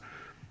brats.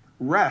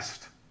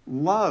 Rest,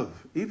 love,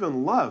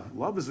 even love.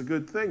 Love is a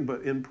good thing,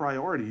 but in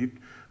priority.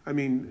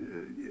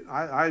 When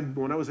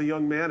I was a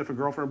young man, if a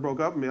girlfriend broke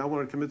up with me, I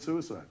wanted to commit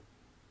suicide.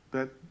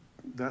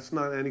 That's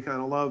not any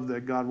kind of love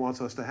that God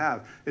wants us to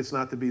have. It's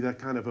not to be that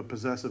kind of a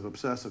possessive,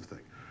 obsessive thing.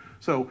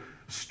 So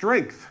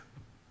strength.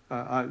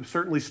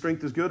 Certainly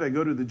strength is good. I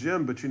go to the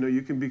gym, but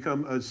you can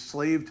become a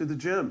slave to the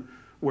gym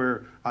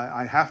where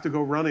I have to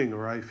go running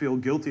or I feel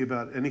guilty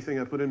about anything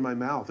I put in my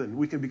mouth. And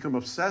we can become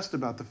obsessed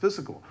about the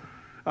physical.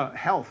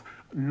 Health,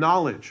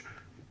 knowledge.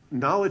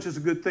 Knowledge is a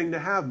good thing to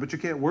have, but you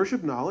can't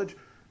worship knowledge.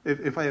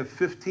 If I have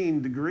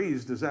 15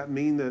 degrees, does that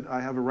mean that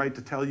I have a right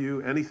to tell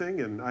you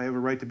anything and I have a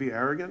right to be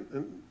arrogant?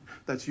 And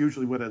that's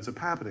usually what ends up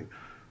happening.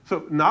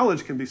 So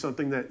knowledge can be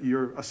something that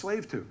you're a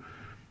slave to.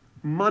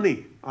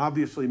 Money.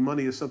 Obviously,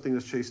 money is something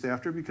that's chased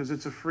after because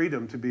it's a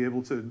freedom to be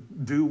able to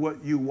do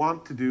what you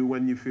want to do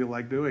when you feel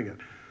like doing it.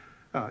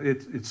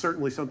 It's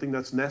certainly something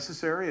that's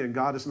necessary, and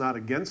God is not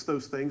against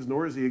those things,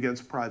 nor is he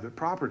against private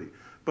property.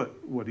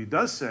 But what he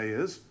does say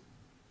is,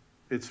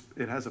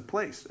 It has a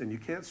place, and you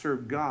can't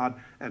serve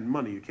God and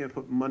money. You can't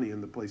put money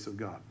in the place of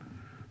God.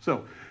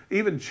 So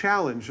even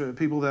challenge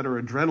people that are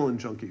adrenaline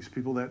junkies,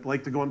 people that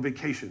like to go on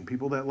vacation,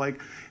 people that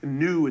like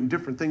new and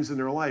different things in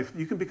their life.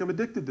 You can become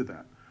addicted to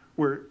that,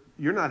 where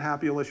you're not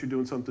happy unless you're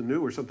doing something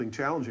new or something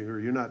challenging, or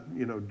you're not,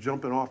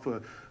 jumping off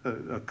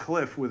a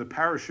cliff with a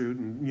parachute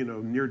and,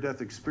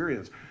 near-death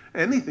experience.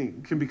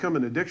 Anything can become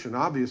an addiction,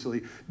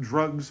 obviously.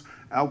 Drugs,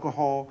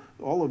 alcohol,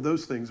 all of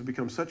those things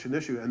become such an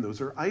issue, and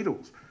those are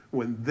idols.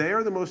 When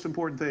they're the most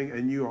important thing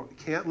and you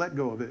can't let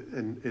go of it,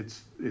 and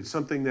it's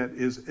something that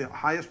is the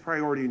highest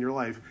priority in your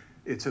life,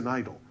 it's an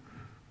idol.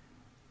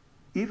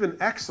 Even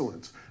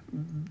excellence,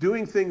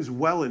 doing things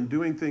well and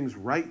doing things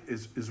right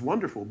is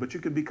wonderful, but you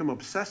can become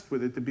obsessed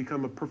with it to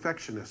become a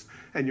perfectionist.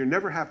 And you're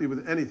never happy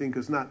with anything,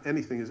 because not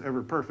anything is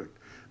ever perfect.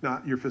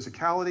 Not your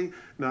physicality,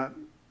 not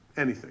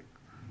anything.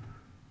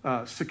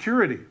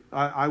 Security.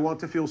 I want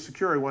to feel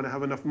secure. I want to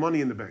have enough money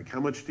in the bank. How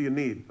much do you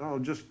need? Oh,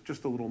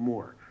 just a little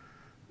more.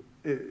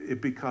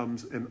 It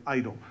becomes an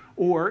idol.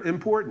 Or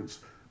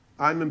importance.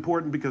 I'm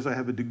important because I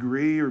have a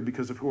degree, or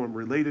because of who I'm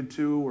related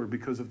to, or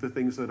because of the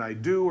things that I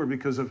do, or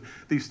because of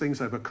these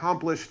things I've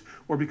accomplished,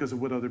 or because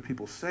of what other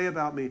people say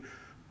about me.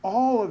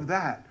 All of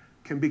that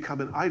can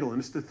become an idol, and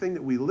it's the thing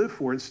that we live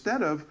for,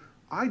 instead of,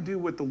 I do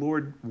what the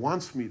Lord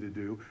wants me to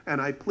do,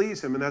 and I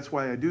please him, and that's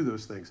why I do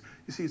those things.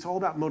 You see, it's all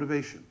about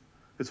motivation.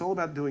 It's all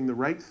about doing the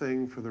right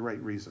thing for the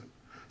right reason.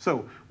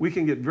 So we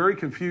can get very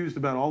confused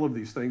about all of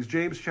these things.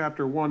 James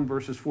chapter 1,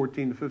 verses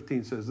 14 to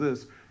 15 says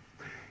this: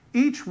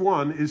 each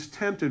one is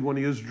tempted when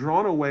he is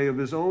drawn away of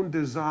his own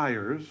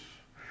desires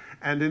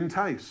and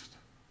enticed.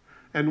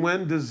 And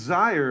when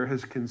desire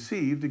has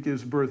conceived, it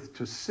gives birth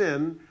to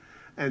sin.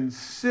 And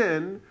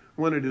sin,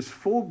 when it is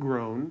full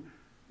grown,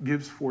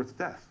 gives forth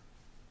death.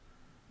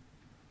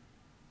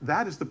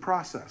 That is the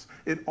process.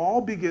 It all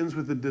begins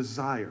with a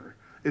desire.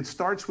 It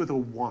starts with a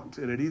want,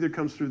 and it either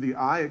comes through the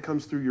eye, it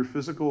comes through your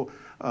physical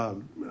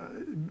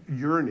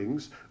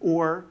yearnings,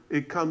 or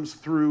it comes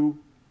through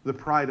the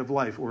pride of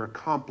life, or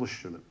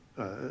accomplishment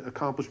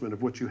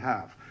of what you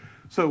have.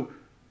 So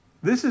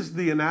this is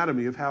the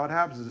anatomy of how it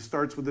happens. It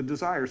starts with a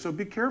desire. So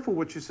be careful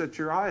what you set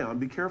your eye on.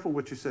 Be careful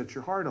what you set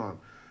your heart on.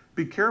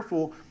 Be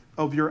careful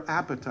of your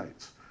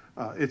appetites.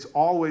 It's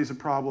always a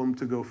problem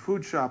to go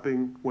food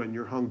shopping when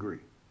you're hungry,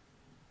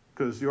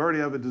 because you already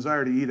have a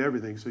desire to eat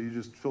everything, so you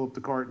just fill up the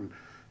cart and,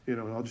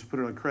 I'll just put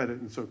it on credit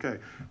and it's okay.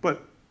 But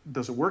it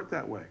doesn't work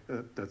that way.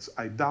 That's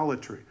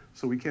idolatry.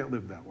 So we can't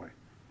live that way.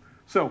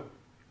 So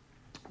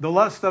the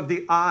lust of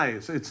the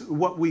eyes, it's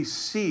what we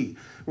see.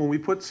 When we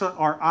put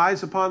our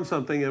eyes upon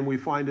something and we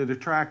find it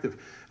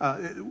attractive,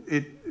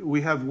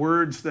 we have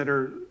words that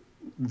are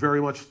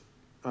very much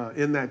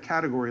in that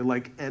category,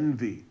 like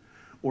envy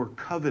or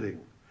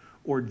coveting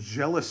or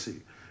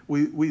jealousy.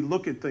 We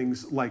look at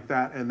things like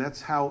that, and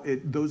that's how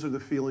those are the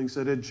feelings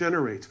that it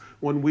generates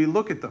when we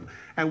look at them.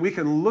 And we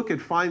can look at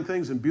fine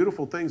things and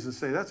beautiful things and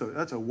say,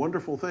 that's a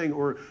wonderful thing,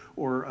 or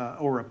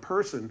a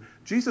person.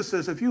 Jesus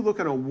says, if you look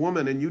at a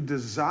woman and you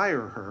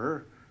desire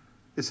her,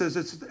 it says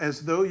it's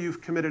as though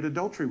you've committed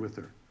adultery with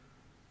her.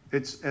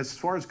 It's, as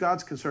far as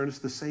God's concerned, it's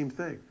the same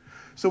thing.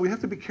 So we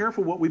have to be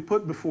careful what we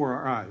put before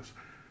our eyes.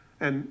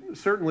 And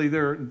certainly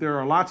there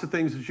are lots of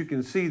things that you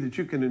can see, that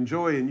you can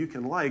enjoy and you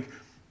can like,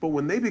 but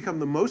when they become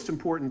the most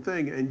important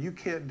thing and you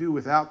can't do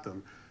without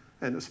them,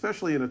 and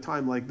especially in a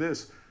time like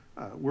this,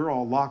 we're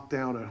all locked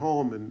down at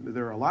home and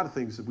there are a lot of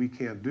things that we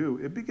can't do,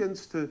 it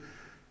begins to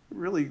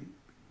really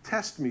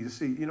test me to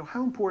see,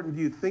 how important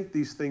do you think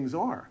these things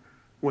are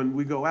when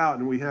we go out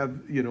and we have,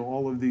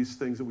 all of these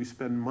things that we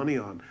spend money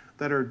on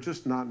that are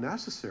just not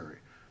necessary.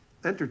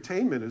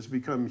 Entertainment has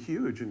become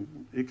huge,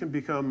 and it can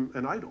become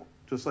an idol,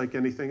 just like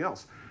anything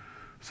else.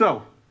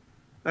 So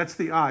that's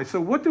the eye. So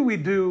what do we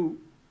do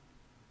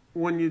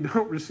when you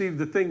don't receive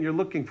the thing you're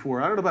looking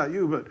for? I don't know about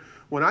you, but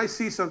when I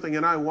see something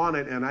and I want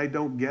it and I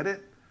don't get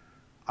it,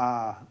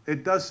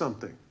 it does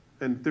something.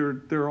 And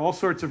there are all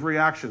sorts of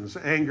reactions.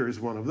 Anger is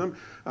one of them.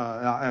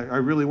 I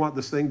really want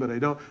this thing, but I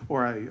don't.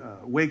 Or I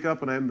wake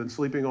up and I haven't been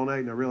sleeping all night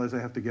and I realize I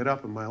have to get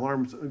up and my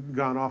alarm's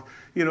gone off.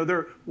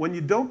 When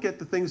you don't get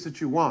the things that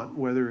you want,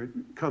 whether it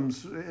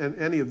comes in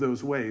any of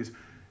those ways,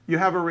 you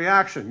have a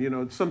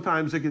reaction.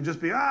 Sometimes it can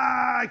just be,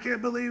 I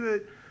can't believe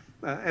it.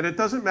 And it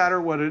doesn't matter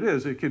what it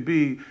is. It could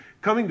be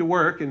coming to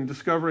work and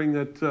discovering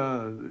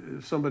that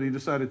somebody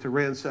decided to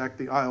ransack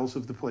the aisles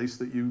of the place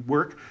that you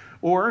work.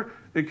 Or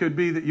it could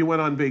be that you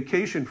went on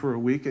vacation for a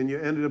week and you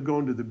ended up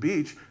going to the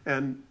beach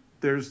and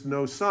there's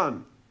no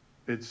sun.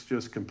 It's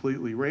just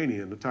completely rainy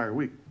an entire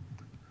week.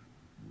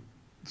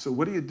 So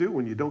what do you do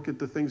when you don't get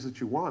the things that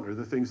you want, or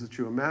the things that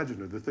you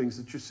imagine, or the things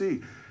that you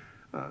see?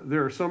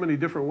 There are so many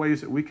different ways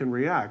that we can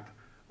react.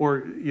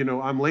 Or,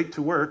 I'm late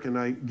to work and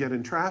I get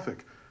in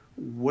traffic.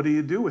 What do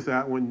you do with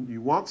that when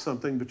you want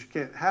something but you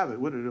can't have it?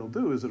 What it'll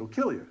do is it'll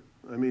kill you.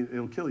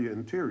 It'll kill you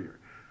interior.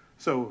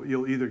 So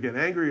you'll either get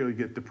angry or you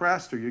get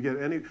depressed or you get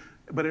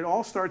but it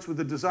all starts with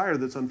a desire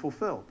that's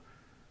unfulfilled.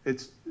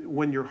 It's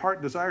when your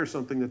heart desires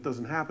something that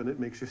doesn't happen, it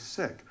makes you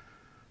sick.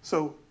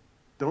 So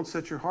Don't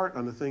set your heart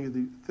on the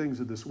things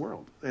of this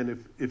world.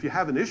 And if you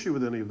have an issue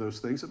with any of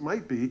those things, it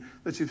might be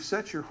that you've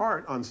set your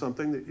heart on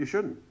something that you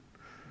shouldn't.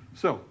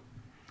 So,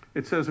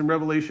 it says in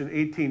Revelation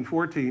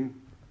 18:14,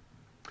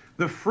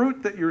 the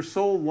fruit that your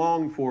soul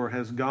longed for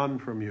has gone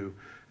from you,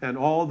 and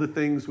all the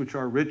things which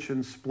are rich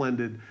and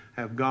splendid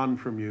have gone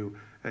from you,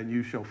 and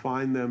you shall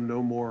find them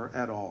no more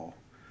at all.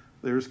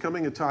 There is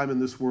coming a time in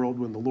this world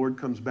when the Lord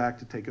comes back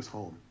to take us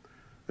home.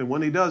 And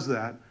when he does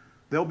that,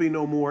 there'll be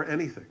no more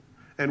anything.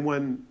 And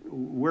when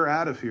we're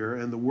out of here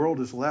and the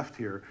world is left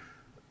here,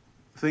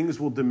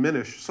 things will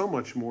diminish so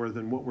much more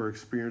than what we're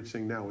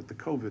experiencing now with the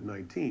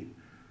COVID-19.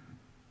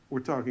 We're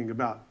talking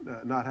about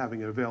not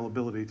having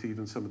availability to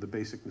even some of the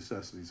basic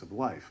necessities of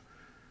life.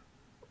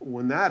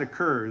 When that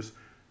occurs,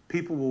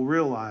 people will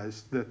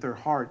realize that their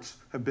hearts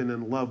have been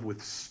in love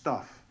with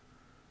stuff,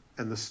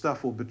 and the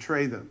stuff will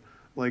betray them.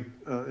 Like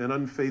an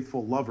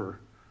unfaithful lover,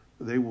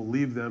 they will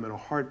leave them in a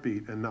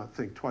heartbeat and not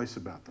think twice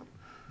about them.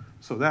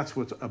 So that's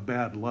what's a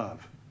bad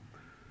love.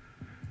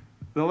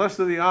 The lust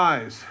of the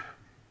eyes.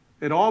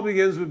 It all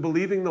begins with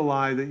believing the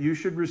lie that you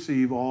should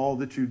receive all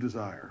that you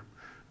desire.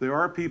 There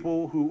are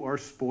people who are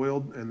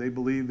spoiled and they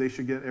believe they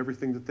should get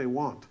everything that they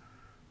want.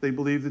 They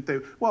believe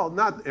that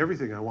not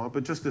everything I want,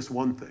 but just this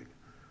one thing.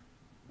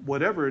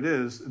 Whatever it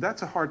is,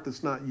 that's a heart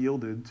that's not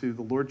yielded to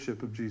the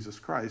lordship of Jesus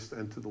Christ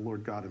and to the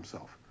Lord God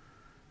himself.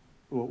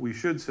 What we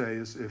should say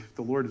is, if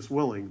the Lord is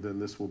willing, then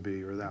this will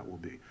be or that will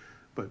be.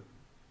 But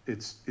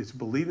it's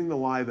believing the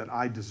lie that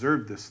I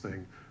deserve this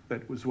thing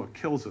that was what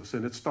kills us.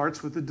 And it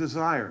starts with a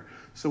desire.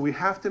 So we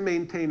have to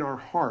maintain our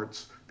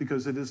hearts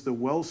because it is the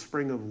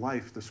wellspring of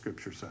life, the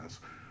scripture says.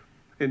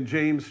 In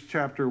James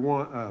chapter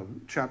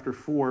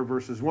 4,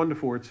 verses 1 to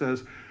 4, it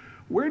says,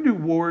 where do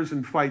wars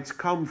and fights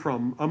come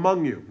from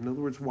among you? In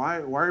other words, why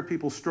are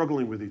people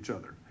struggling with each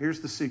other?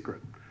 Here's the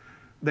secret.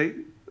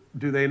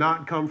 Do they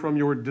not come from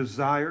your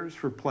desires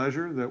for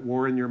pleasure that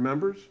war in your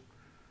members?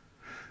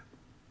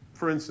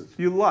 For instance,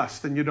 you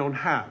lust and you don't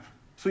have.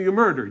 So you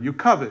murder, you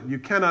covet, you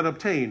cannot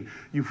obtain,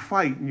 you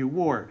fight and you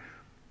war.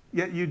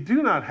 Yet you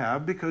do not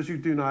have because you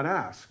do not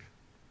ask.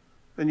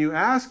 And you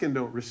ask and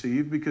don't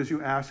receive because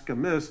you ask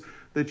amiss,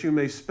 that you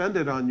may spend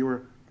it on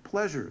your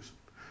pleasures.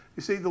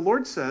 You see, the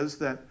Lord says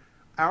that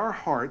our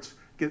hearts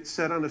get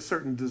set on a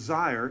certain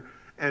desire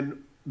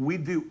and we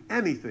do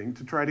anything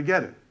to try to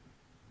get it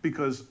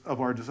because of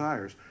our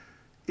desires.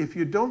 If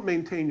you don't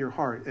maintain your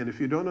heart and if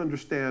you don't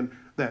understand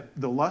that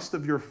the lust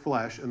of your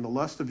flesh and the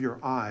lust of your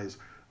eyes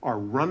are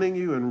running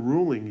you and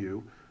ruling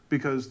you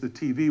because the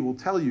TV will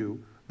tell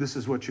you this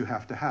is what you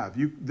have to have.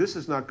 This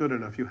is not good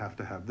enough, you have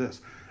to have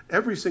this.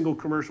 Every single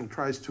commercial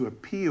tries to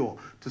appeal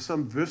to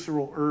some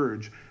visceral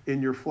urge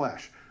in your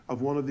flesh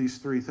of one of these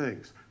three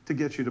things to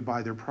get you to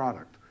buy their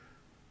product.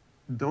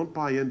 Don't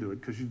buy into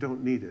it because you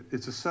don't need it.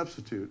 It's a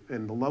substitute,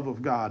 and the love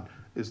of God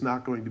is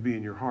not going to be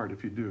in your heart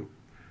if you do.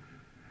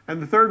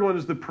 And the third one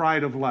is the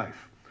pride of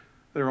life.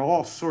 There are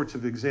all sorts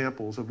of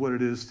examples of what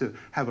it is to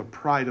have a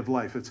pride of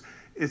life.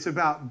 It's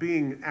about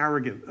being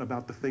arrogant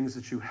about the things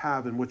that you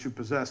have and what you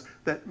possess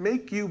that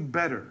make you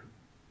better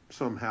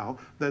somehow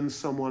than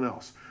someone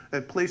else.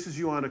 That places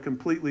you on a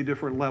completely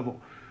different level.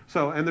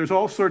 And there's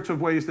all sorts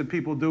of ways that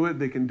people do it.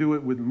 They can do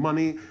it with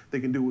money. They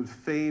can do it with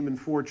fame and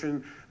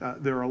fortune.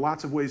 There are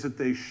lots of ways that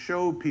they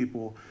show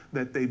people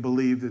that they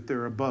believe that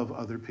they're above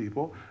other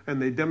people.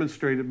 And they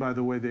demonstrate it by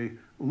the way they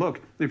look.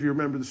 If you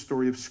remember the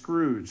story of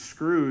Scrooge,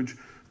 Scrooge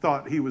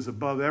thought he was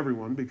above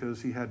everyone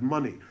because he had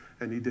money.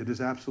 And he did his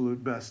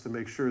absolute best to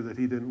make sure that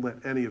he didn't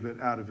let any of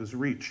it out of his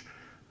reach,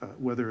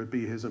 whether it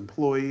be his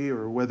employee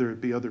or whether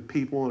it be other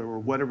people or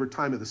whatever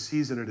time of the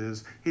season it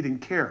is. He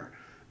didn't care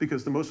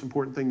because the most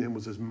important thing to him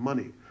was his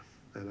money.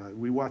 And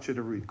we watch it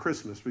every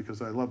Christmas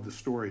because I love the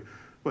story.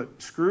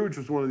 But Scrooge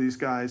was one of these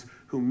guys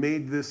who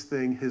made this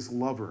thing his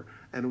lover.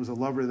 And it was a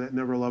lover that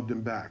never loved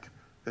him back.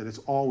 And it's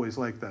always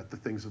like that, the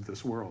things of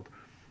this world.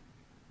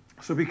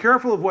 So be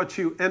careful of what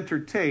you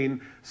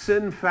entertain.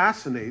 Sin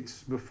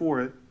fascinates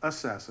before it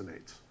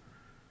assassinates.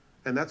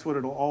 And that's what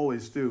it'll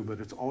always do,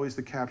 but it's always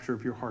the capture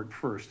of your heart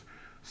first.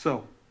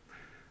 So,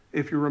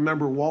 if you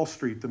remember Wall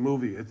Street, the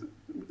movie,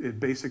 it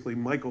basically,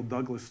 Michael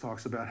Douglas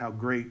talks about how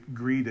great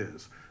greed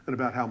is and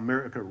about how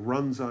America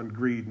runs on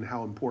greed and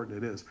how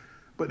important it is.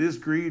 But is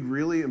greed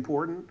really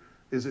important?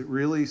 Is it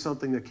really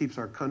something that keeps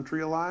our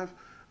country alive?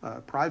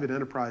 Private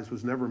enterprise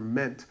was never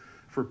meant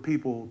for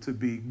people to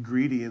be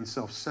greedy and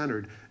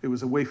self-centered. It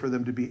was a way for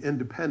them to be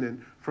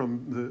independent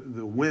from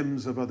the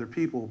whims of other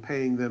people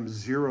paying them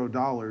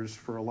 $0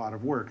 for a lot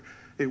of work.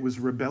 It was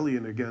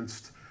rebellion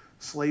against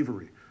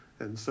slavery.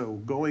 And so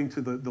going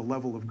to the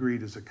level of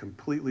greed is a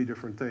completely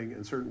different thing.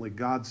 And certainly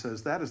God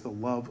says that is the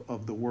love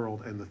of the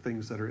world and the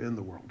things that are in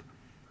the world.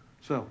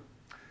 So,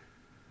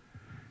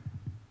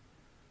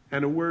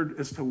 and a word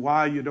as to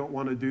why you don't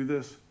want to do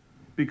this,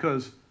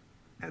 because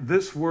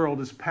this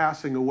world is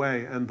passing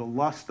away and the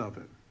lust of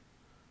it.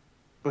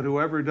 But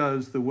whoever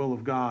does the will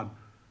of God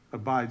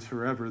abides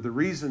forever. The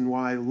reason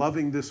why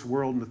loving this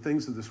world and the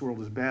things of this world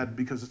is bad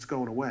because it's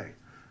going away.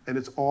 And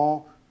it's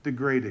all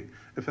degrading.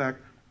 In fact,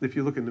 If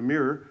you look in the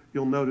mirror,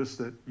 you'll notice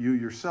that you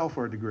yourself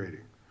are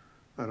degrading.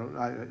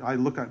 I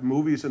look at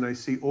movies and I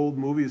see old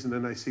movies and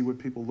then I see what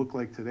people look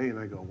like today and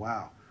I go,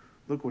 wow,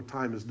 look what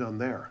time has done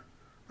there.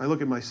 I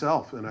look at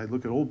myself and I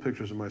look at old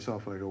pictures of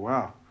myself and I go,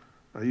 wow,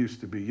 I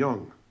used to be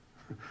young.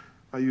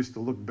 I used to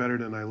look better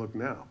than I look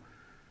now.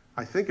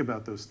 I think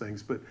about those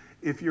things, but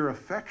if your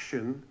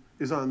affection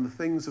is on the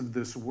things of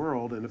this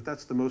world, and if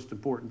that's the most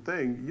important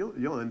thing,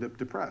 you'll end up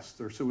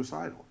depressed or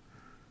suicidal.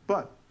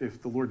 But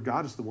if the Lord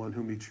God is the one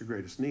who meets your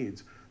greatest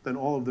needs, then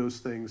all of those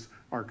things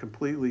are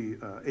completely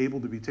able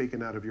to be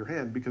taken out of your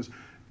hand because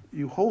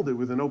you hold it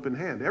with an open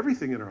hand.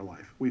 Everything in our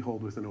life we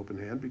hold with an open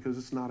hand because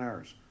it's not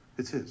ours.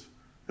 It's his,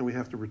 and we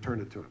have to return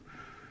it to him.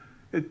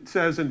 It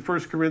says in 1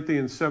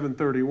 Corinthians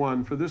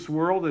 7:31, "For this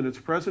world in its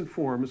present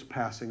form is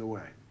passing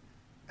away."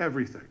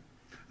 Everything.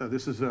 Now,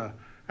 this is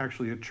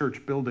actually a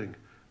church building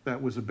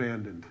that was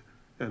abandoned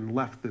and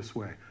left this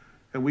way.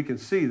 And we can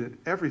see that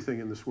everything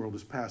in this world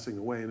is passing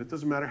away. And it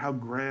doesn't matter how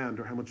grand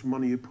or how much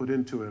money you put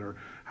into it or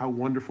how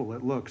wonderful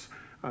it looks.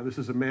 This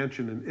is a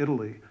mansion in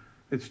Italy.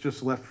 It's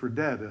just left for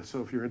dead.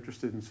 So if you're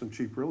interested in some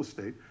cheap real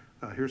estate,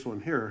 here's one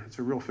here. It's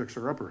a real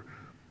fixer-upper.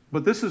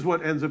 But this is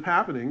what ends up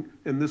happening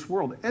in this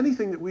world.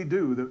 Anything that we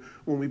do, that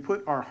when we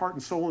put our heart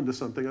and soul into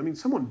something, I mean,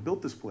 someone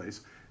built this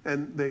place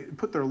and they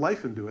put their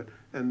life into it,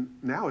 and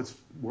now it's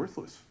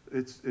worthless.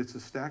 It's a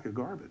stack of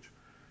garbage.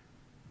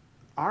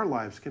 Our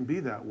lives can be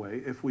that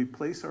way if we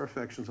place our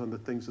affections on the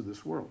things of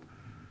this world.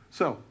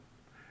 So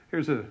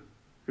here's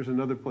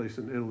another place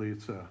in Italy.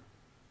 It's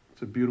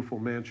a beautiful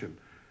mansion.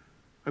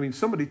 I mean,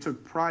 somebody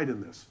took pride in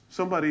this.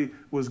 Somebody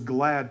was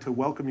glad to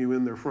welcome you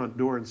in their front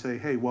door and say,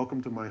 hey,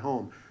 welcome to my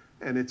home.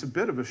 And it's a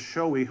bit of a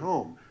showy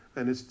home.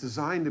 And it's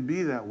designed to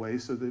be that way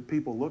so that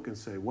people look and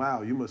say,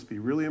 wow, you must be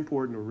really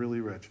important or really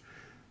rich.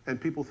 And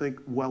people think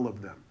well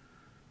of them.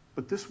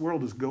 But this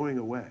world is going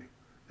away.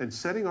 And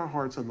setting our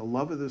hearts on the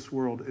love of this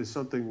world is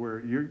something where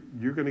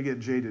you're going to get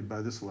jaded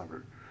by this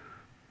lever.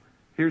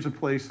 Here's a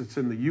place that's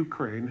in the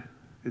Ukraine.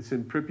 It's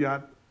in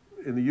Pripyat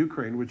in the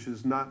Ukraine, which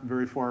is not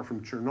very far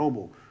from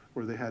Chernobyl,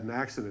 where they had an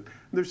accident.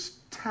 And there's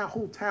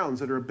whole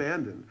towns that are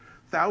abandoned.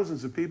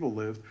 Thousands of people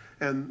lived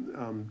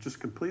and just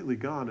completely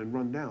gone and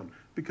run down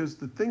because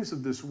the things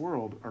of this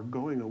world are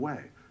going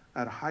away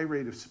at a high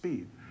rate of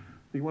speed.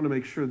 You want to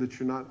make sure that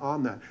you're not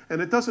on that.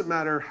 And it doesn't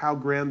matter how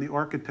grand the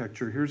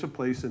architecture. Here's a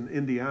place in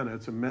Indiana.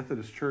 It's a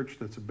Methodist church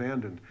that's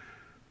abandoned.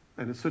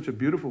 And it's such a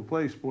beautiful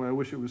place. Boy, I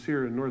wish it was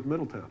here in North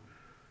Middletown.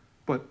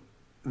 But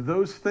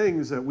those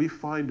things that we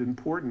find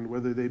important,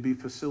 whether they be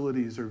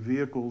facilities or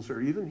vehicles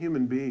or even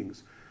human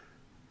beings,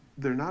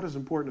 they're not as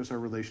important as our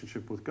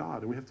relationship with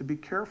God. And we have to be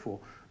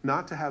careful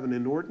not to have an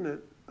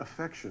inordinate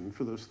affection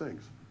for those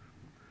things.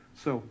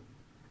 So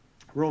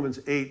Romans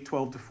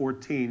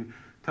 8:12-14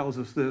 tells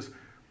us this.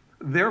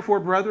 Therefore,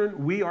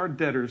 brethren, we are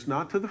debtors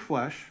not to the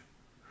flesh,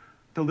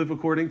 to live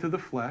according to the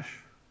flesh.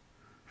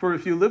 For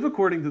if you live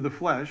according to the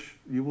flesh,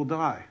 you will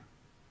die.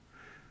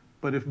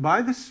 But if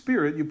by the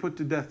Spirit you put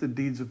to death the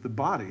deeds of the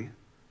body,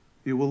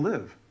 you will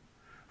live.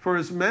 For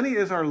as many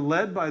as are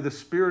led by the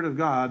Spirit of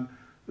God,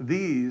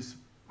 these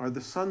are the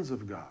sons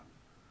of God.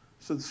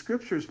 So the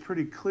Scripture is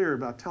pretty clear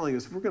about telling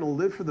us if we're going to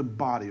live for the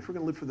body, if we're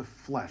going to live for the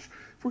flesh,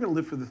 if we're going to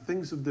live for the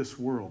things of this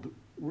world,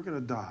 we're going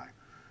to die.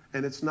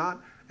 And it's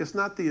not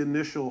the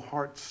initial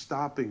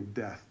heart-stopping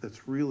death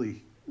that's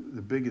really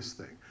the biggest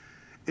thing.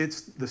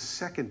 It's the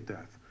second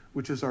death,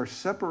 which is our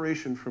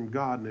separation from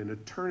God and an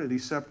eternity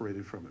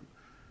separated from him,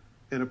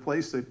 in a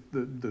place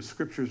that the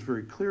Scriptures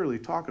very clearly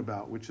talk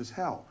about, which is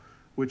hell,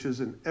 which is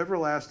an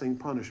everlasting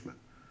punishment.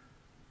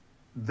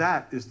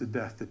 That is the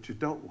death that you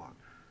don't want.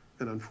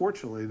 And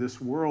unfortunately, this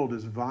world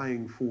is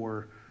vying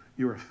for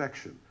your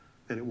affection,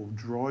 and it will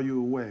draw you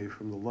away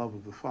from the love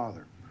of the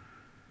Father.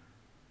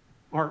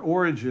 Our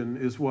origin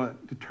is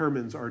what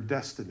determines our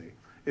destiny.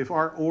 If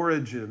our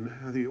origin,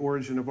 the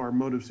origin of our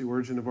motives, the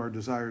origin of our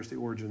desires, the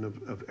origin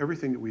of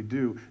everything that we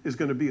do is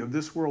going to be of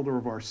this world or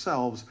of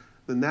ourselves,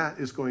 then that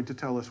is going to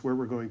tell us where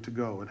we're going to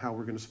go and how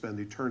we're going to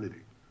spend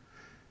eternity.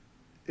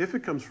 If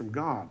it comes from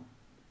God,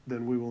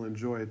 then we will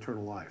enjoy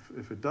eternal life.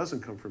 If it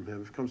doesn't come from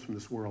him, if it comes from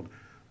this world,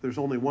 there's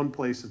only one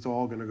place it's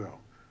all going to go,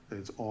 and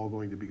it's all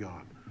going to be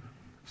gone.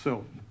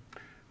 So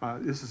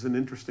this is an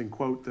interesting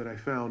quote that I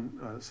found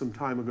some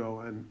time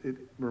ago, and it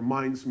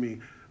reminds me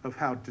of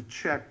how to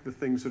check the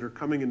things that are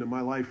coming into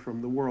my life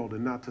from the world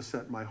and not to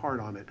set my heart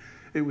on it.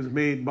 It was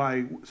made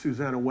by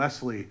Susanna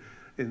Wesley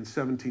in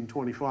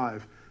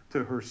 1725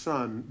 to her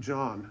son,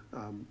 John,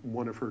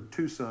 one of her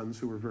two sons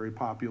who were very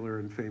popular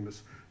and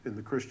famous in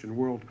the Christian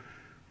world.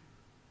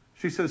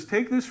 She says,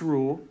 take this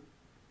rule: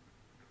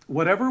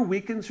 whatever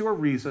weakens your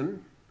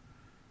reason,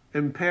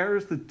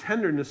 impairs the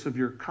tenderness of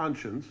your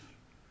conscience,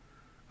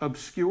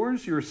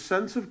 obscures your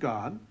sense of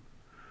God,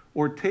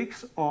 or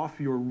takes off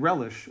your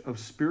relish of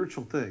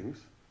spiritual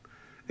things,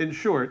 in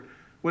short,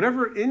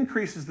 whatever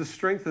increases the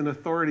strength and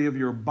authority of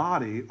your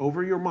body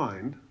over your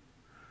mind,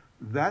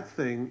 that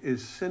thing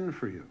is sin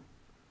for you,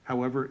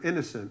 however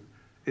innocent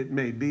it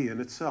may be in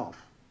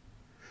itself.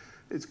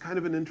 It's kind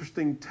of an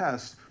interesting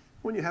test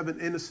when you have an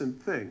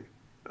innocent thing.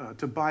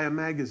 To buy a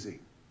magazine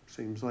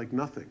seems like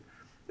nothing.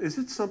 Is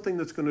it something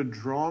that's going to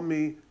draw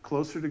me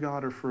closer to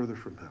God or further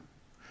from him?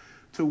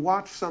 To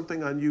watch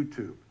something on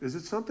YouTube, is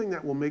it something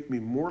that will make me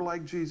more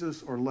like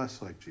Jesus or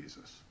less like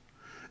Jesus?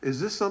 Is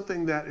this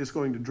something that is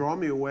going to draw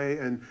me away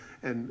and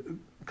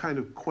kind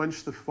of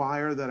quench the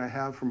fire that I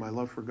have for my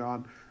love for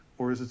God?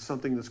 Or is it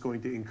something that's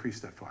going to increase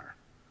that fire?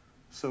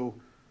 So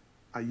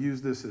I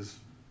use this as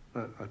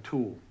a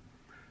tool.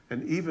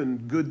 And even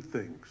good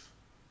things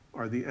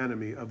are the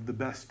enemy of the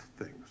best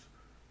things.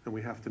 And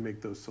we have to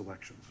make those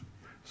selections.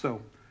 So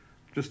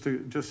just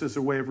as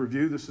a way of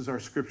review, this is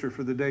our scripture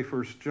for the day,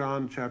 1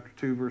 John chapter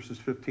 2, verses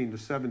 15 to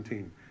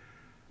 17.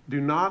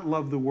 Do not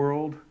love the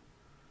world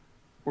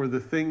or the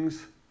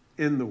things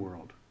in the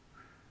world.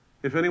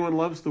 If anyone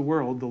loves the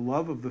world, the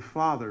love of the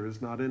Father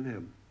is not in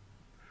him.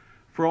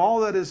 For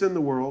all that is in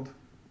the world,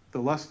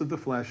 the lust of the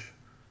flesh,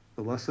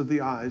 the lust of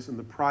the eyes, and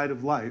the pride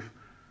of life,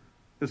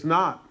 is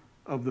not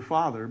of the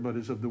Father, but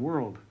is of the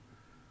world.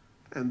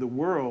 And the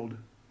world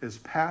is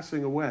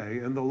passing away,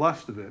 and the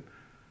lust of it,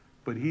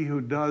 but he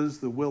who does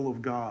the will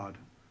of God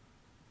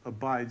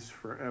abides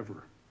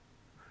forever.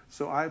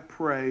 So I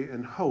pray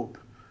and hope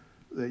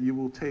that you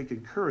will take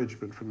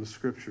encouragement from the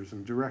scriptures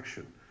and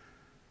direction,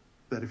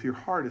 that if your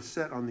heart is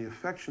set on the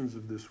affections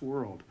of this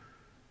world,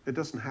 it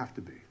doesn't have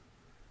to be.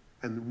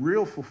 And the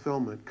real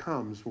fulfillment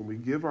comes when we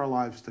give our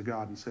lives to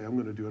God and say, I'm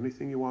going to do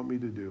anything you want me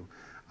to do.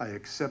 I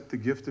accept the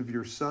gift of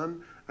your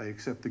Son. I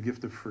accept the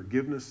gift of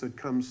forgiveness that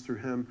comes through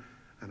him.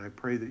 And I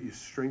pray that you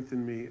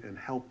strengthen me and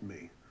help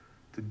me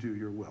to do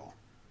your will.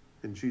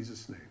 In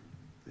Jesus' name,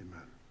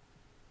 amen.